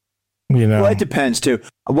 You know, well, it depends too.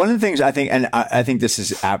 One of the things I think, and I think this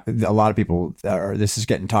is a lot of people, or this is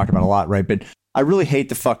getting talked about a lot, right? But I really hate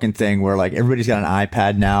the fucking thing where like everybody's got an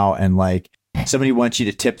iPad now, and like somebody wants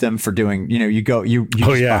you to tip them for doing, you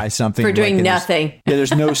buy something for doing like, nothing.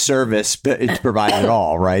 There's no service, but it's provided at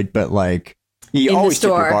all, right? But like you always tip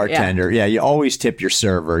your bartender. Yeah, you always tip your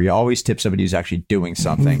server. You always tip somebody who's actually doing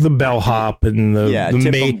something. The bellhop and the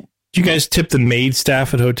maid. Do you guys tip the maid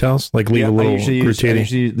staff at hotels? Like leave a little gratuity? I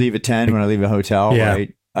usually leave a 10 when I leave a hotel,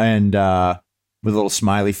 right? And with a little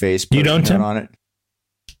smiley face. You don't tip on it.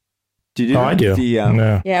 Do you do? Oh, I do.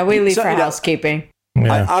 Yeah, we leave for housekeeping.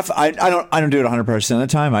 Yeah. I don't do it 100% of the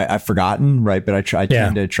time. I've forgotten, right? But I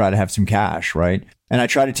tend to try to have some cash, right? And I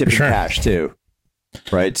try to tip in cash too,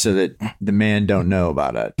 right? So that the man don't know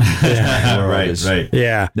about it. Yeah. Right.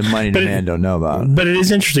 Yeah. The money the man don't know about. But it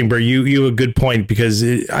is interesting, Bert. You have a good point, because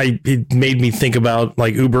it made me think about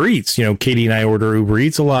like Uber Eats. Katie and I order Uber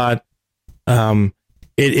Eats a lot.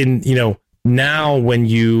 Now when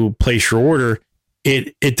you place your order,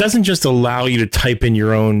 it doesn't just allow you to type in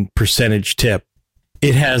your own percentage tip.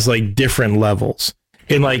 It has like different levels,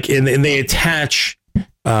 and they attach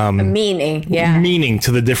meaning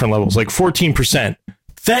to the different levels. Like 14%,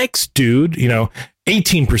 thanks, dude.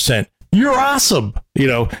 18%, you're awesome.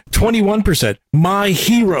 21%, my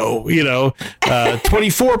hero.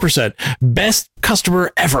 24%, best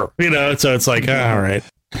customer ever. So it's like, all right.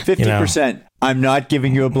 50%. I'm not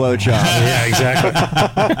giving you a blowjob. Yeah, exactly.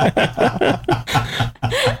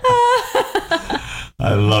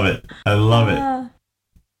 I love it.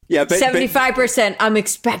 Yeah, but 75%. I'm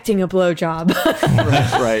expecting a blowjob.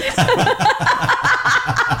 Right.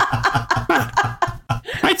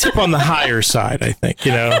 I tip on the higher side, I think.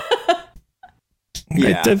 Yeah.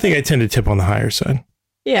 I think I tend to tip on the higher side.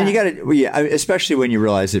 Yeah. And you got to, especially when you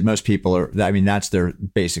realize that most people are, that's their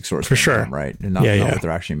basic source for of sure, income, right? And not what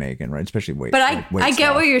they're actually making, right? Especially weight. But I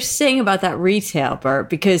get what you're saying about that retail,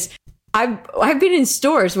 Bert, because I've been in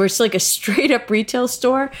stores where it's like a straight up retail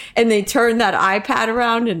store, and they turn that iPad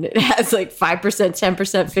around and it has like 5%, 10%,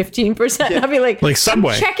 15%. Yeah. I'll be like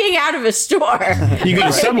Subway. I'm checking out of a store. You go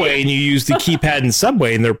to Subway and you use the keypad in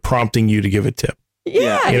Subway, and they're prompting you to give a tip.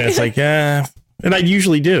 Yeah. It's like, and I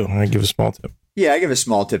usually do. I give a small tip. Yeah, I give a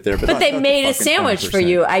small tip there, but they made a sandwich 20%. For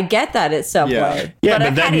you. I get that at Subway. Yeah,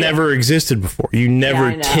 but that never existed before. You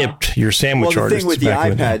never tipped your sandwich artist. The thing with the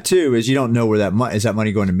iPad too is you don't know where that money is. That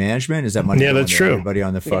money going to management? Is that money? Yeah, that's true. Everybody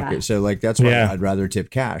on the fuck it. So like that's why I'd rather tip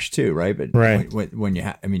cash too, right? But when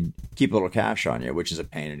you keep a little cash on you, which is a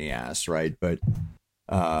pain in the ass, right? But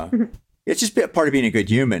it's just part of being a good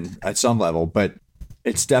human at some level. But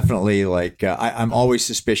It's definitely like I'm always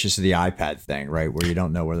suspicious of the iPad thing, right? Where you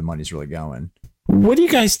don't know where the money's really going. What do you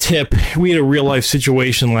guys tip? We had a real life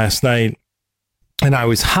situation last night, and I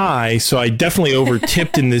was high, so I definitely over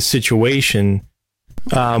tipped in this situation.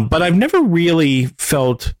 But I've never really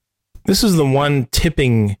felt, this is the one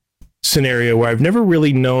tipping scenario where I've never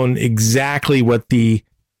really known exactly what I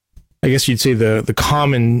guess you'd say the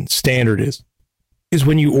common standard is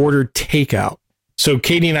when you order takeout. So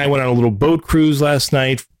Katie and I went on a little boat cruise last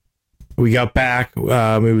night. We got back.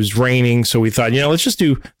 It was raining, so we thought, let's just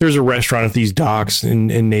there's a restaurant at these docks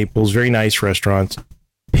in Naples, very nice restaurants.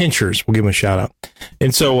 Pinchers, we'll give them a shout out.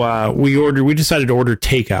 And so we decided to order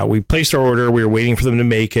takeout. We placed our order. We were waiting for them to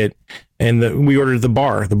make it. And we ordered at the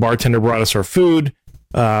bar. The bartender brought us our food,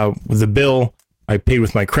 the bill. I paid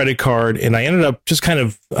with my credit card, and I ended up just kind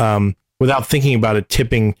of, without thinking about it,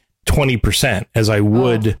 tipping 20% as I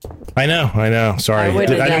would. Oh. I know. Sorry. I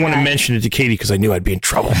didn't want to mention it to Katie because I knew I'd be in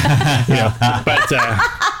trouble. But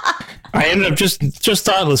I ended up just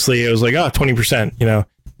thoughtlessly, it was like, 20%,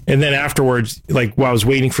 And then afterwards, like while I was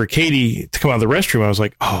waiting for Katie to come out of the restroom, I was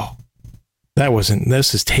like,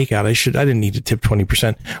 this is takeout. I didn't need to tip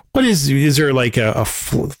 20%. What is there like a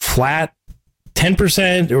flat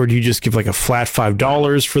 10%, or do you just give like a flat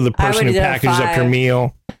 $5 for the person who packages up your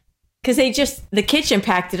meal? Because the kitchen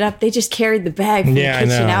packed it up. They just carried the bag from the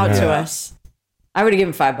kitchen out to us. I would have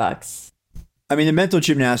given $5. I mean, the mental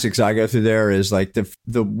gymnastics I go through there is like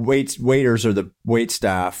the waiters or the wait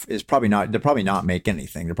staff they're probably not making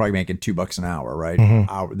anything. They're probably making $2 an hour, right?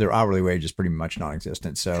 Mm-hmm. Their hourly wage is pretty much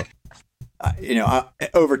non-existent. So,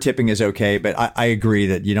 over tipping is okay, but I agree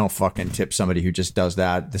that you don't fucking tip somebody who just does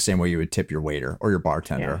that the same way you would tip your waiter or your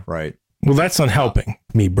bartender, right? Well, that's not helping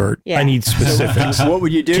me, Bert. Yeah. I need specifics. What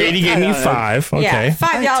would you do? Katie gave me $5. Okay. Yeah,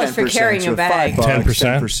 $5 for carrying a bag.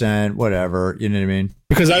 10%, whatever. You know what I mean?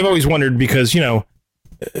 Because I've always wondered,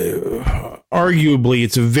 arguably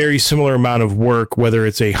it's a very similar amount of work, whether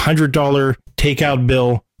it's a $100 takeout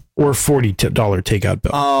bill or a $40 takeout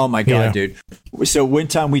bill. Oh my God, dude. So one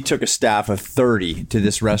time we took a staff of 30 to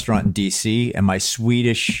this restaurant in DC, and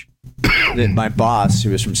my boss,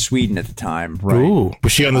 who was from Sweden at the time, right? Ooh,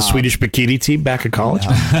 was she on the Swedish bikini team back at college?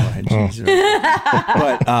 But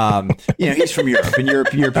he's from Europe, and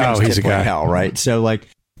Europeans tip like hell, right? So like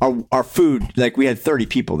our food, like we had 30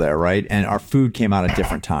 people there, right? And our food came out at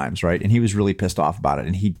different times, right? And he was really pissed off about it,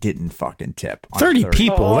 and he didn't fucking tip. 30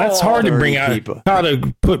 people? That's hard to bring out. How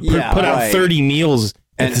to put out 30 meals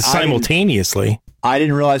simultaneously. I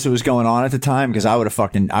didn't realize what was going on at the time because I would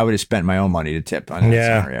have spent my own money to tip on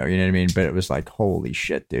that scenario. You know what I mean? But it was like, holy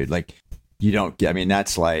shit, dude! Like, you don't get. I mean,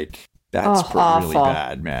 that's really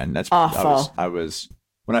bad, man. That's awful. I was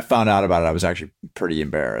when I found out about it, I was actually pretty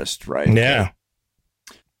embarrassed, right? Yeah.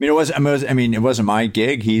 I mean, it wasn't my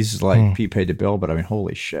gig. He's like, he paid the bill, but I mean,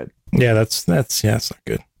 holy shit. Yeah, that's not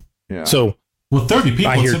good. Yeah. So, 30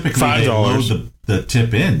 people typically they load the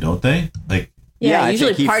tip in, don't they? Like. Yeah,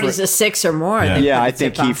 usually parties of 6 or more. Yeah, I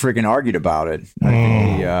think he freaking argued about it.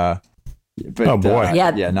 I think oh boy.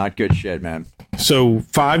 Yeah, not good shit, man. So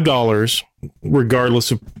 $5, regardless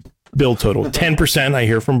of bill total. 10%. I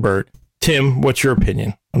hear from Bert. Tim, what's your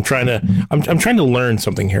opinion? I'm trying to learn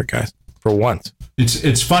something here, guys. For once,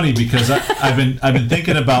 it's funny because I've been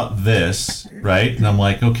thinking about this, right? And I'm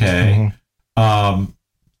like, okay,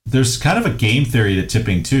 there's kind of a game theory to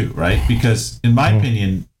tipping too, right? Because in my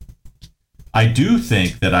opinion, I do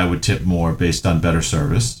think that I would tip more based on better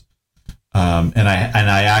service, and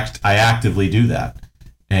I actively do that,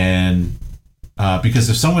 and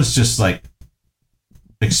because if someone's just like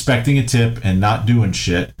expecting a tip and not doing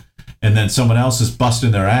shit, and then someone else is busting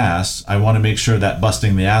their ass, I want to make sure that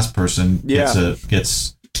busting the ass person gets.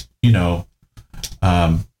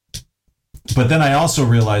 But then I also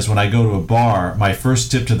realize when I go to a bar, my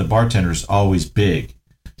first tip to the bartender is always big.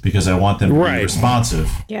 Because I want them to be responsive.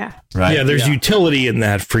 Yeah. Right. Yeah, there's utility in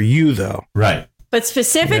that for you, though. Right. But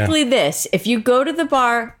specifically this, if you go to the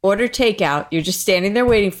bar, order takeout, you're just standing there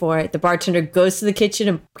waiting for it. The bartender goes to the kitchen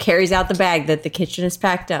and carries out the bag that the kitchen has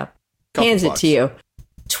packed up, hands it to you.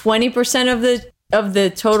 20% of the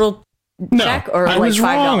total check, or I was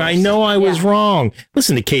wrong. I know I was wrong.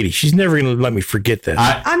 Listen to Katie. She's never going to let me forget this.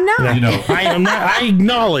 I'm not. I am not. I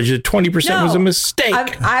acknowledge that 20% was a mistake.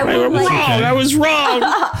 I was wrong.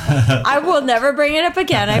 I will never bring it up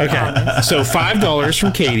again. I promise. So $5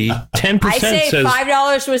 from Katie. 10% I say says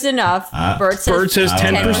 $5 was enough. Bert says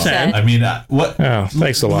 10%. I mean, what? Oh,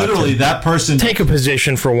 thanks a lot. Literally, that person. Take a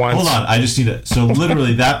position for once. Hold on. I just need it. So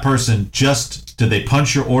literally, that person did they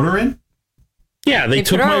punch your order in? Yeah, they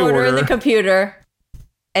took put my our order in order the computer,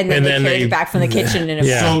 and then they carried it back from the kitchen.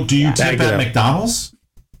 So do you tip at McDonald's?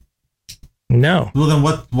 No. Well, then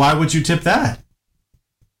why would you tip that?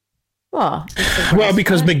 Well,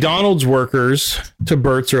 Because McDonald's workers, to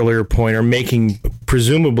Bert's earlier point, are making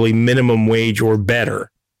presumably minimum wage or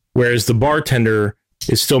better, whereas the bartender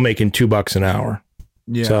is still making $2 an hour.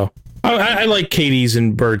 Yeah. So I like Katie's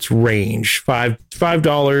and Bert's range,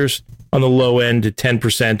 $5 on the low end to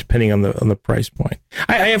 10%, depending on the price point.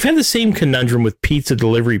 I have had the same conundrum with pizza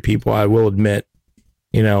delivery people, I will admit.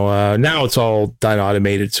 Now it's all done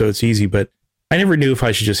automated, so it's easy, but I never knew if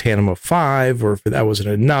I should just hand them a $5 or if that wasn't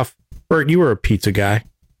enough. Bert, you were a pizza guy.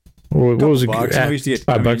 What was it? I used to get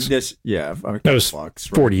 $5. That was bucks,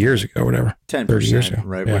 40 years ago, whatever. 10% years ago.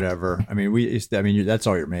 right? Yeah. Whatever. I mean, that's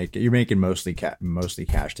all you're making. You're making mostly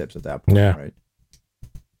cash tips at that point, Yeah. right?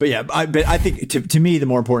 But yeah, I think to me the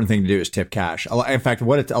more important thing to do is tip cash. In fact, a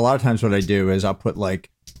lot of times what I do is I'll put like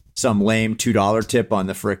some lame $2 tip on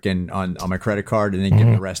the frickin' on my credit card and then give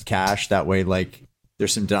the rest cash. That way, like,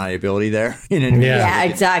 there's some deniability there. You know what I mean? Yeah,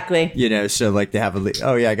 exactly. So like they have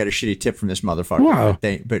I got a shitty tip from this motherfucker. Wow.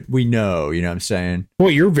 But we know, you know what I'm saying? Well,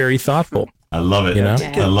 you're very thoughtful. I love it.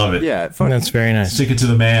 I love it. Yeah. That's very nice. Stick it to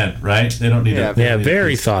the man, right? They don't need Yeah, Yeah,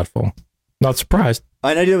 very thoughtful. Not surprised.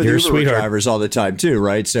 And I deal with You're a Uber sweetheart. drivers all the time too,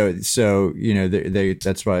 right? So they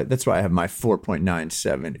that's why I have my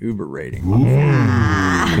 4.97 Uber rating.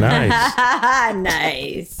 Nice.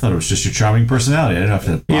 Nice. I thought it was just your charming personality. I didn't have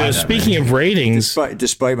to buy that Speaking rating. of ratings,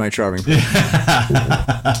 Despite my charming,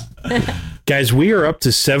 guys, we are up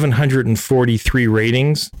to 743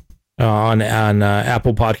 ratings on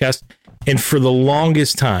Apple Podcast, and for the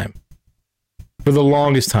longest time,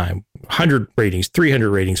 100 ratings, 300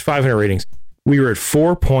 ratings, 500 ratings, we were at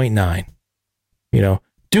 4.9.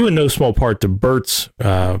 Due in no small part to Bert's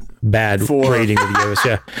bad 4. rating that he gave us.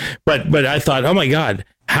 Yeah, but I thought, oh my God,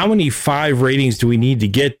 how many 5 ratings do we need to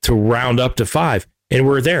get to round up to 5? And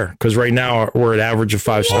we're there because right now we're at average of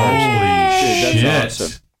 5 stars. Holy shit. that's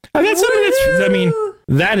awesome.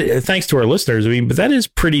 That thanks to our listeners. But that is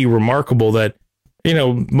pretty remarkable that,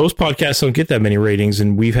 most podcasts don't get that many ratings,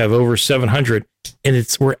 and we have over 700,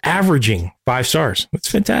 and we're averaging 5 stars. That's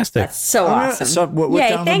fantastic. That's so awesome. So what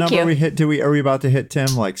Yay, download thank number you. we hit? Are we about to hit,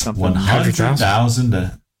 Tim? Like something 100,000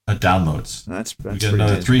 downloads. That's We get pretty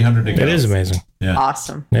another amazing. 300 to go. That is amazing. Yeah.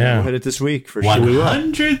 Awesome. We'll Yeah. hit it this week for sure.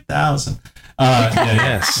 100,000. Yeah.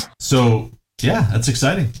 Yes. So, yeah, that's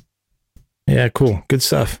exciting. Yeah. Cool. Good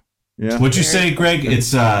stuff. Yeah. What'd you say, Greg?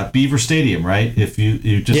 It's Beaver Stadium, right? If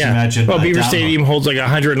you just imagine. Well, a Beaver download. Stadium holds like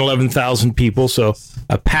 111,000 people, so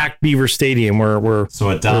a packed Beaver Stadium. We're So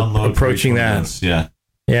a download. we're approaching for each one that. of those. Yeah.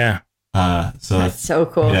 Yeah. So That's so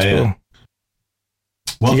cool. yeah, yeah. Cool.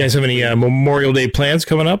 Well, Do you guys have any Memorial Day plans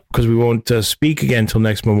coming up? Because we won't speak again until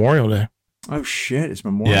next Memorial Day. Oh shit! It's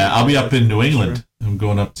Memorial. yeah, I'll be up in New Sure. England. I'm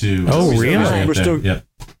going up to. Oh, we're really? up We're there. still- Yeah.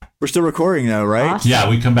 We're still recording though, right? Awesome. Yeah,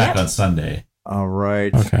 we come back Yep. on Sunday. All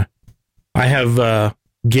right. Okay. I have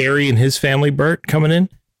Gary and his family, Bert, coming in,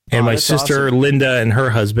 and Oh, my that's sister awesome. Linda and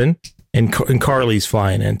her husband, and Carly's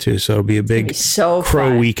flying in too. So it'll be a It'd big be so crow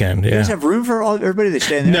fun. weekend. You guys Yeah. have room for everybody? They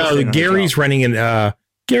stay in there. No, Gary's renting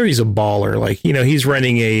Gary's a baller. Like, he's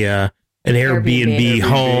renting an Airbnb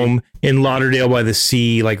home in Lauderdale by the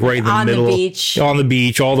sea, like right in the On the middle, beach. on the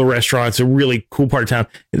beach, all the restaurants, a really cool part of town.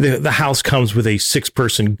 The house comes with a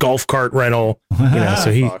 6-person golf cart rental,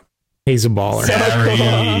 so he's a baller.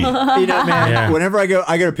 You know, man. Yeah. Whenever I go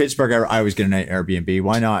to Pittsburgh, I always get an Airbnb.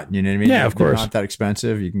 Why not? You know what I mean? Yeah, of They're course. not that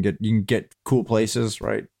expensive. You can get cool places,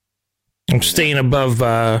 right? I'm staying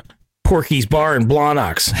above Porky's Bar in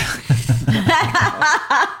Blawnox.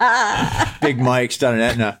 Big Mike's down in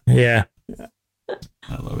Etna. Yeah.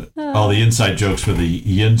 I love it. All the inside jokes for the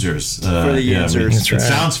Yinzers. For the yeah, I mean, Yinzers. That's right. It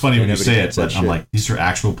sounds funny when you Nobody say it, gets that but I'm shit. like, these are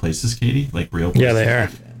actual places, Katie? Like real places? Yeah, they are.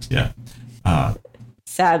 Yeah.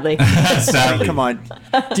 Sadly. Sadly. Come on,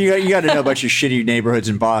 you got to know about your shitty neighborhoods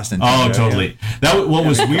in Boston. Oh, too, totally. What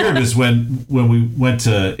was weird is when we went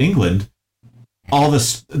to England, all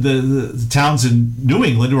the towns in New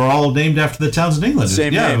England were all named after the towns in England.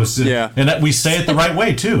 Same yeah, name. it was. Yeah. And that we say it the right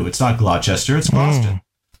way too. It's not Gloucester, it's Boston.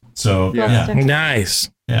 So Yeah. yeah,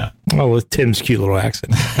 Nice. yeah. Oh, with Tim's cute little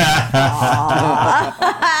accent. I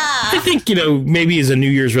think, maybe as a New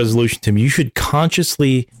Year's resolution, Tim, you should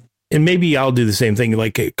consciously, and maybe I'll do the same thing,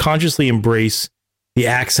 like consciously embrace the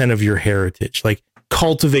accent of your heritage, like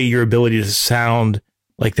cultivate your ability to sound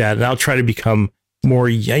like that. And I'll try to become more,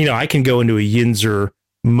 I can go into a Yinzer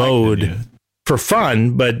mode for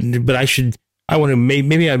fun, but I want to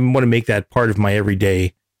make that part of my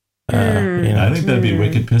everyday. I think that'd be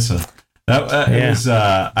wicked pissa. It was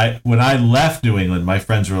when I left New England, my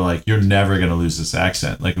friends were like, "You're never going to lose this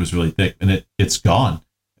accent." Like, it was really thick, and it's gone.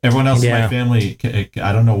 Everyone else in my family,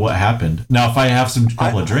 I don't know what happened. Now, if I have some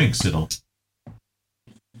couple of drinks, it'll.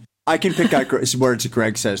 I can pick out words that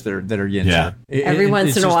Greg says that are yin. Yeah. Every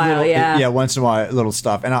once in a just while, little, yeah. Yeah, once in a while, little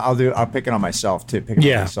stuff. And I'll pick it on myself too. Pick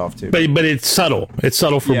it on myself too. But it's subtle. It's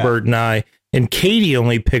subtle for Bert and I. And Katie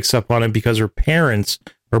only picks up on it because her parents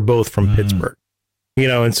are both from Pittsburgh. You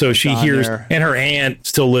know, and so she hears, and her aunt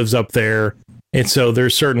still lives up there. And so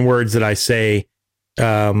there's certain words that I say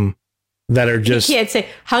that are just... You can't say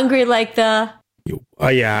hungry like the...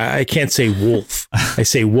 yeah, I can't say wolf. I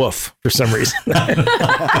say woof for some reason.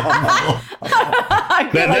 That's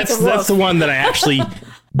the one that I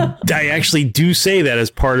actually do say that as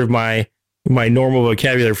part of my normal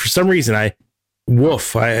vocabulary. For some reason,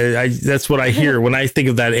 woof. I that's what I hear when I think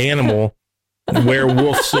of that animal,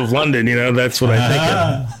 werewolves of London. You know, that's what I think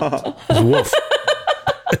of. Woof.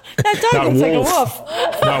 That dog looks like a wolf.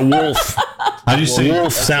 Not wolf. How do you say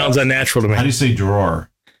wolf? Sounds unnatural to me. How do you say drawer?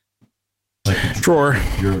 Like drawer.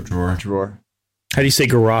 Your drawer. Drawer. How do you say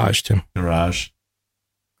garage, Tim? Garage.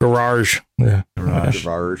 Garage. Yeah.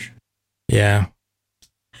 Garage. Yeah.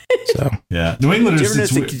 So. Yeah. New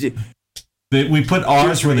Englanders. We put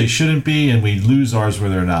R's where they shouldn't be, and we lose R's where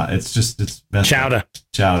they're not. It's chowder.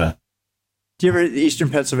 Chowder. Do you ever, the Eastern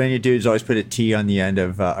Pennsylvania dudes always put a T on the end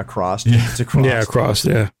of across? Yeah. It's across. Yeah, across,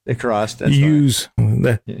 yeah. Across. Use.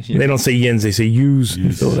 Right. They don't say yins, they say use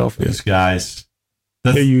in Philadelphia. Use guys.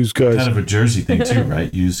 That's they use guys. Kind of a Jersey thing too,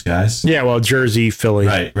 right? Use guys. Yeah, well, Jersey, Philly.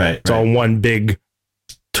 Right. It's all one big,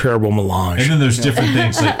 terrible melange. And then there's different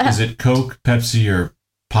things, like, is it Coke, Pepsi, or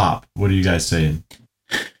Pop? What are you guys saying?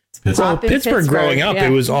 Well, Pittsburgh growing up,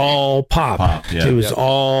 it was all pop. It was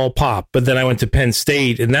all pop. But then I went to Penn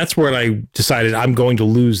State, and that's where I decided I'm going to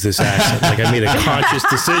lose this accent. Like, I made a conscious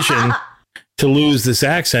decision to lose this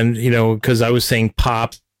accent, you know, because I was saying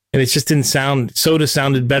pop, and it just didn't sound. Soda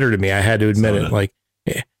sounded better to me. I had to admit it. Like,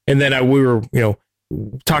 and then we were, you know,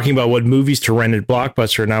 talking about what movies to rent at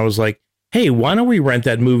Blockbuster, and I was like, hey, why don't we rent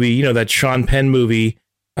that movie? You know, that Sean Penn movie,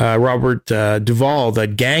 Robert Duvall,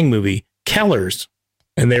 that gang movie, Kellers.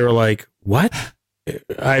 And they were like, what?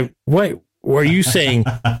 What were you saying?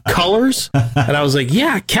 Colors? And I was like,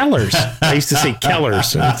 yeah, Kellers. I used to say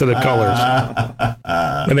Kellers instead of colors.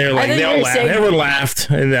 And they were like, they all laughed. Everyone laughed.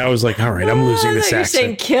 And I was like, all right, I'm losing this accent. You're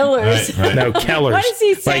saying killers. Right. No, Kellers. What is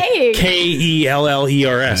he saying? Like Kellers.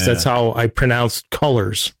 Yeah. That's how I pronounced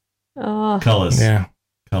colors. Oh. Colors. Yeah.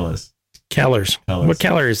 Colors. Kellers. What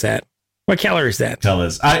color is that? What calorie is that?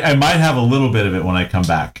 Colors. I might have a little bit of it when I come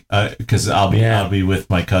back because I'll be with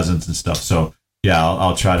my cousins and stuff. So yeah,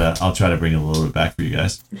 I'll try to bring a little bit back for you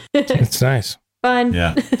guys. It's nice. Fun.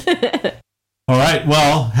 Yeah. All right.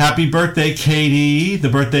 Well, happy birthday, Katie, the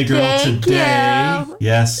birthday girl. Thank today. You.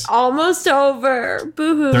 Yes. Almost over.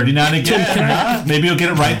 Boo-hoo. 39 again. Maybe you'll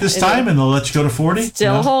get it right this time, and they'll let you go to 40.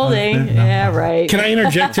 Still holding. No. Yeah, right. Can I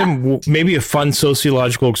interject him? Maybe a fun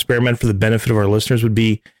sociological experiment for the benefit of our listeners would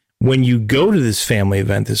be, when you go to this family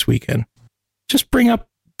event this weekend, just bring up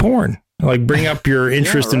porn. Like, bring up your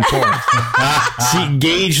interest in porn.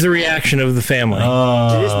 Gauge the reaction of the family.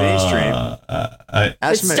 It is mainstream.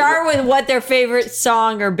 Start with what their favorite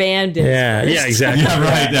song or band is. Yeah, first. yeah, exactly. Yeah,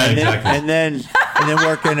 right. Yeah, exactly. And then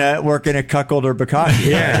working a cuckold or bukkake.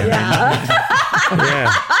 Yeah.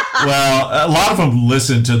 Well, a lot of them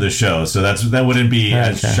listen to the show, so that wouldn't be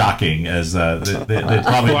as shocking as they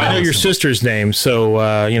probably. Well, I know your sister's name,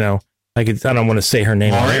 so you know, I don't want to say her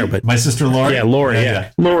name Lori? there, but my sister Lori. Yeah, Lori.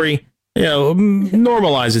 Yeah. Lori. You know,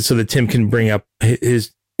 normalize it so that Tim can bring up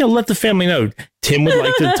his. You know, let the family know Tim would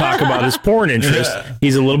like to talk about his porn interest. Yeah.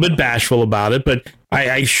 He's a little bit bashful about it, but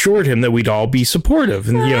I assured him that we'd all be supportive.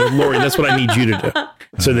 And you know, Lori, that's what I need you to do,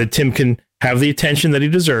 so that Tim can have the attention that he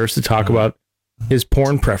deserves to talk about his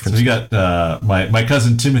porn preferences. So we got my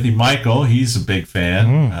cousin Timothy Michael. He's a big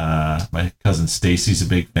fan. My cousin Stacy's a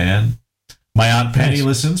big fan. My Aunt Penny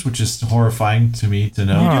listens, which is horrifying to me to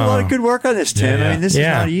know. You do a lot of good work on this, Tim. Yeah. I mean, this is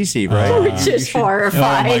not easy, right? Which is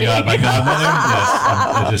horrifying. Oh my God, my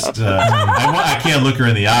godmother. Yes, I can't look her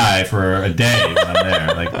in the eye for a day when I'm there.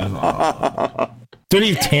 Like, do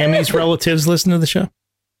any of Tammy's relatives listen to the show?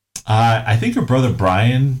 I think her brother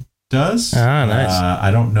Brian does. Ah, nice.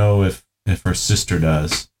 I don't know if her sister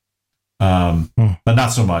does, but not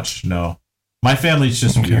so much. No, my family's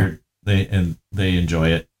just weird. They enjoy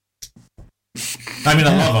it. I mean,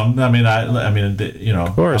 I love them. I mean, you know,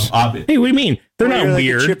 of course. Hey, what do you mean? They're not like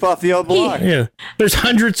weird. Chip off the old block. Yeah, there's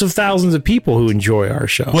hundreds of thousands of people who enjoy our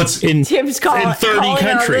show. In Tim's calling 30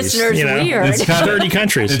 countries. You know, weird. It's kind of 30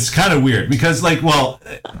 countries. It's kind of weird because, like, well,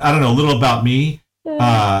 I don't know. A little about me.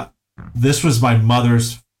 This was my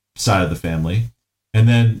mother's side of the family, and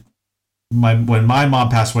then when my mom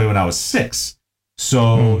passed away when I was 6.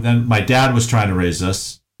 So then my dad was trying to raise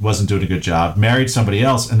us. Wasn't doing a good job, married somebody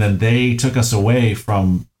else, and then they took us away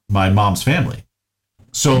from my mom's family.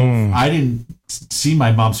 So I didn't see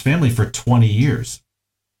my mom's family for 20 years.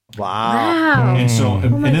 Wow. And so, Oh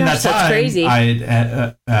my and in gosh, that that's time, crazy.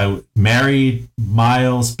 I married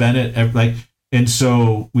Miles Bennett, and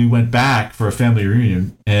so we went back for a family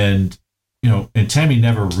reunion, and and Tammy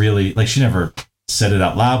never really she never said it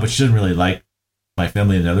out loud, but she didn't really like my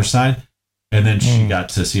family on the other side. And then she got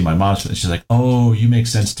to see my mom's, and she's like, "Oh, you make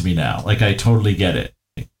sense to me now. Like I totally get it."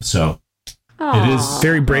 So it is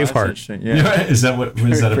Very Braveheart. Yeah. Is that what?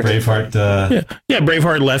 Was that a Braveheart? Yeah,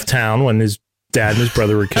 Braveheart left town when his dad and his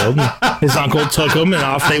brother were killed. And his uncle took him, and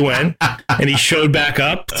off they went. And he showed back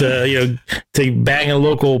up to bang a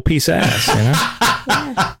local piece of ass,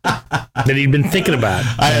 that he'd been thinking about.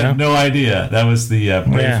 I had no idea that was the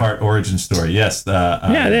Braveheart origin story. Yes,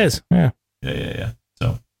 it is. Yeah.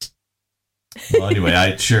 So, well, anyway,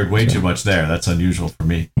 I shared way too much there. That's unusual for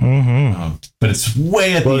me. Mm-hmm. But it's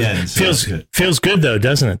way at the end. So feels good though,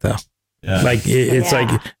 doesn't it? Though. Yeah. Like it's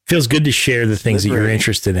like it feels good to share the things that you're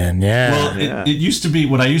interested in. Yeah. Well, it used to be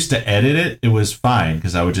when I used to edit it was fine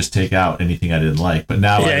because I would just take out anything I didn't like. But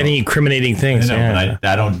now, any incriminating things. But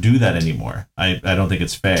I don't do that anymore. I don't think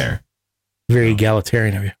it's fair. Very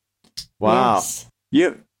egalitarian of you. Wow.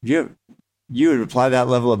 Yes. You would apply that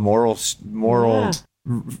level of moral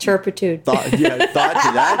turpitude. thought to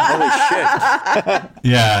that. Holy shit.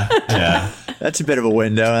 Yeah. That's a bit of a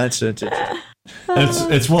window. That's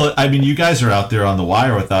It's well, I mean, you guys are out there on the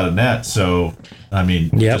wire without a net, so I mean,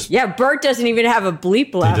 Bert doesn't even have a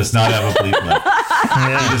bleep left. He does not have a bleep left.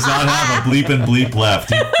 He does not have a bleep and bleep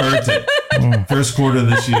left. He burnt it first quarter of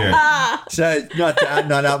this year. So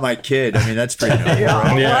not out my kid. I mean, that's pretty normal.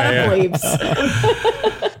 A lot of bleeps.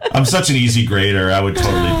 I'm such an easy grader. I would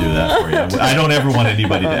totally do that for you. I don't ever want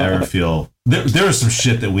anybody to ever feel. There was some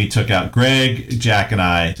shit that we took out. Greg, Jack, and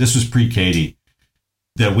I. This was pre-Katie.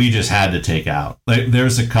 That we just had to take out. Like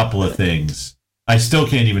there's a couple of things. I still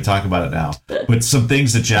can't even talk about it now. But some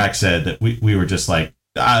things that Jack said that we were just like,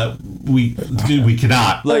 we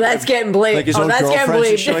cannot. That's getting bleeped. Like his old that's getting girlfriends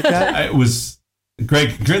and shit bleeped. like that? It was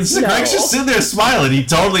Greg. Greg's just sitting there smiling. He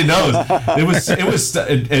totally knows. It was,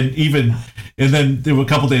 and then there were a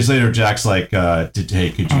couple days later. Jack's like,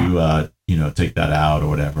 "Hey, could you, take that out or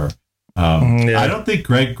whatever?" I don't think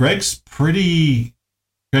Greg's pretty.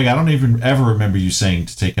 Greg, I don't even ever remember you saying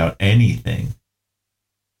to take out anything.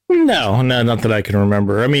 No, not that I can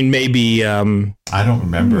remember. I mean, maybe. I don't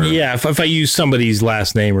remember. Yeah, if I use somebody's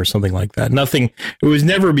last name or something like that. Nothing. It was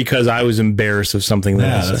never because I was embarrassed of something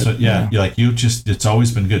that I said. You're like, it's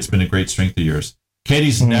always been good. It's been a great strength of yours.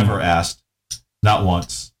 Katie's never asked, not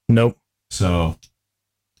once. Nope. So.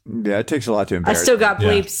 Yeah, it takes a lot to I embarrass. still got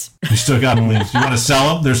bleeps. You still got bleeps. You want to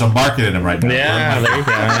sell them? There's a market in them right now. Yeah, there you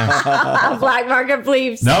go. Black market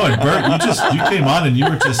bleeps. No, and Bert, you came on and you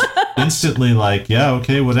were just instantly like, yeah,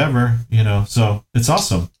 okay, whatever, So it's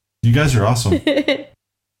awesome. You guys are awesome.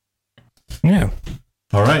 Yeah.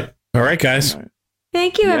 All right, guys.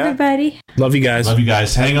 Thank you, everybody. Love you guys. Love you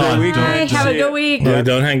guys. Hang on. Bye. Have a good week. No,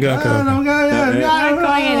 don't hang up. I'm not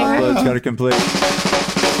going anywhere. Upload's got to complete.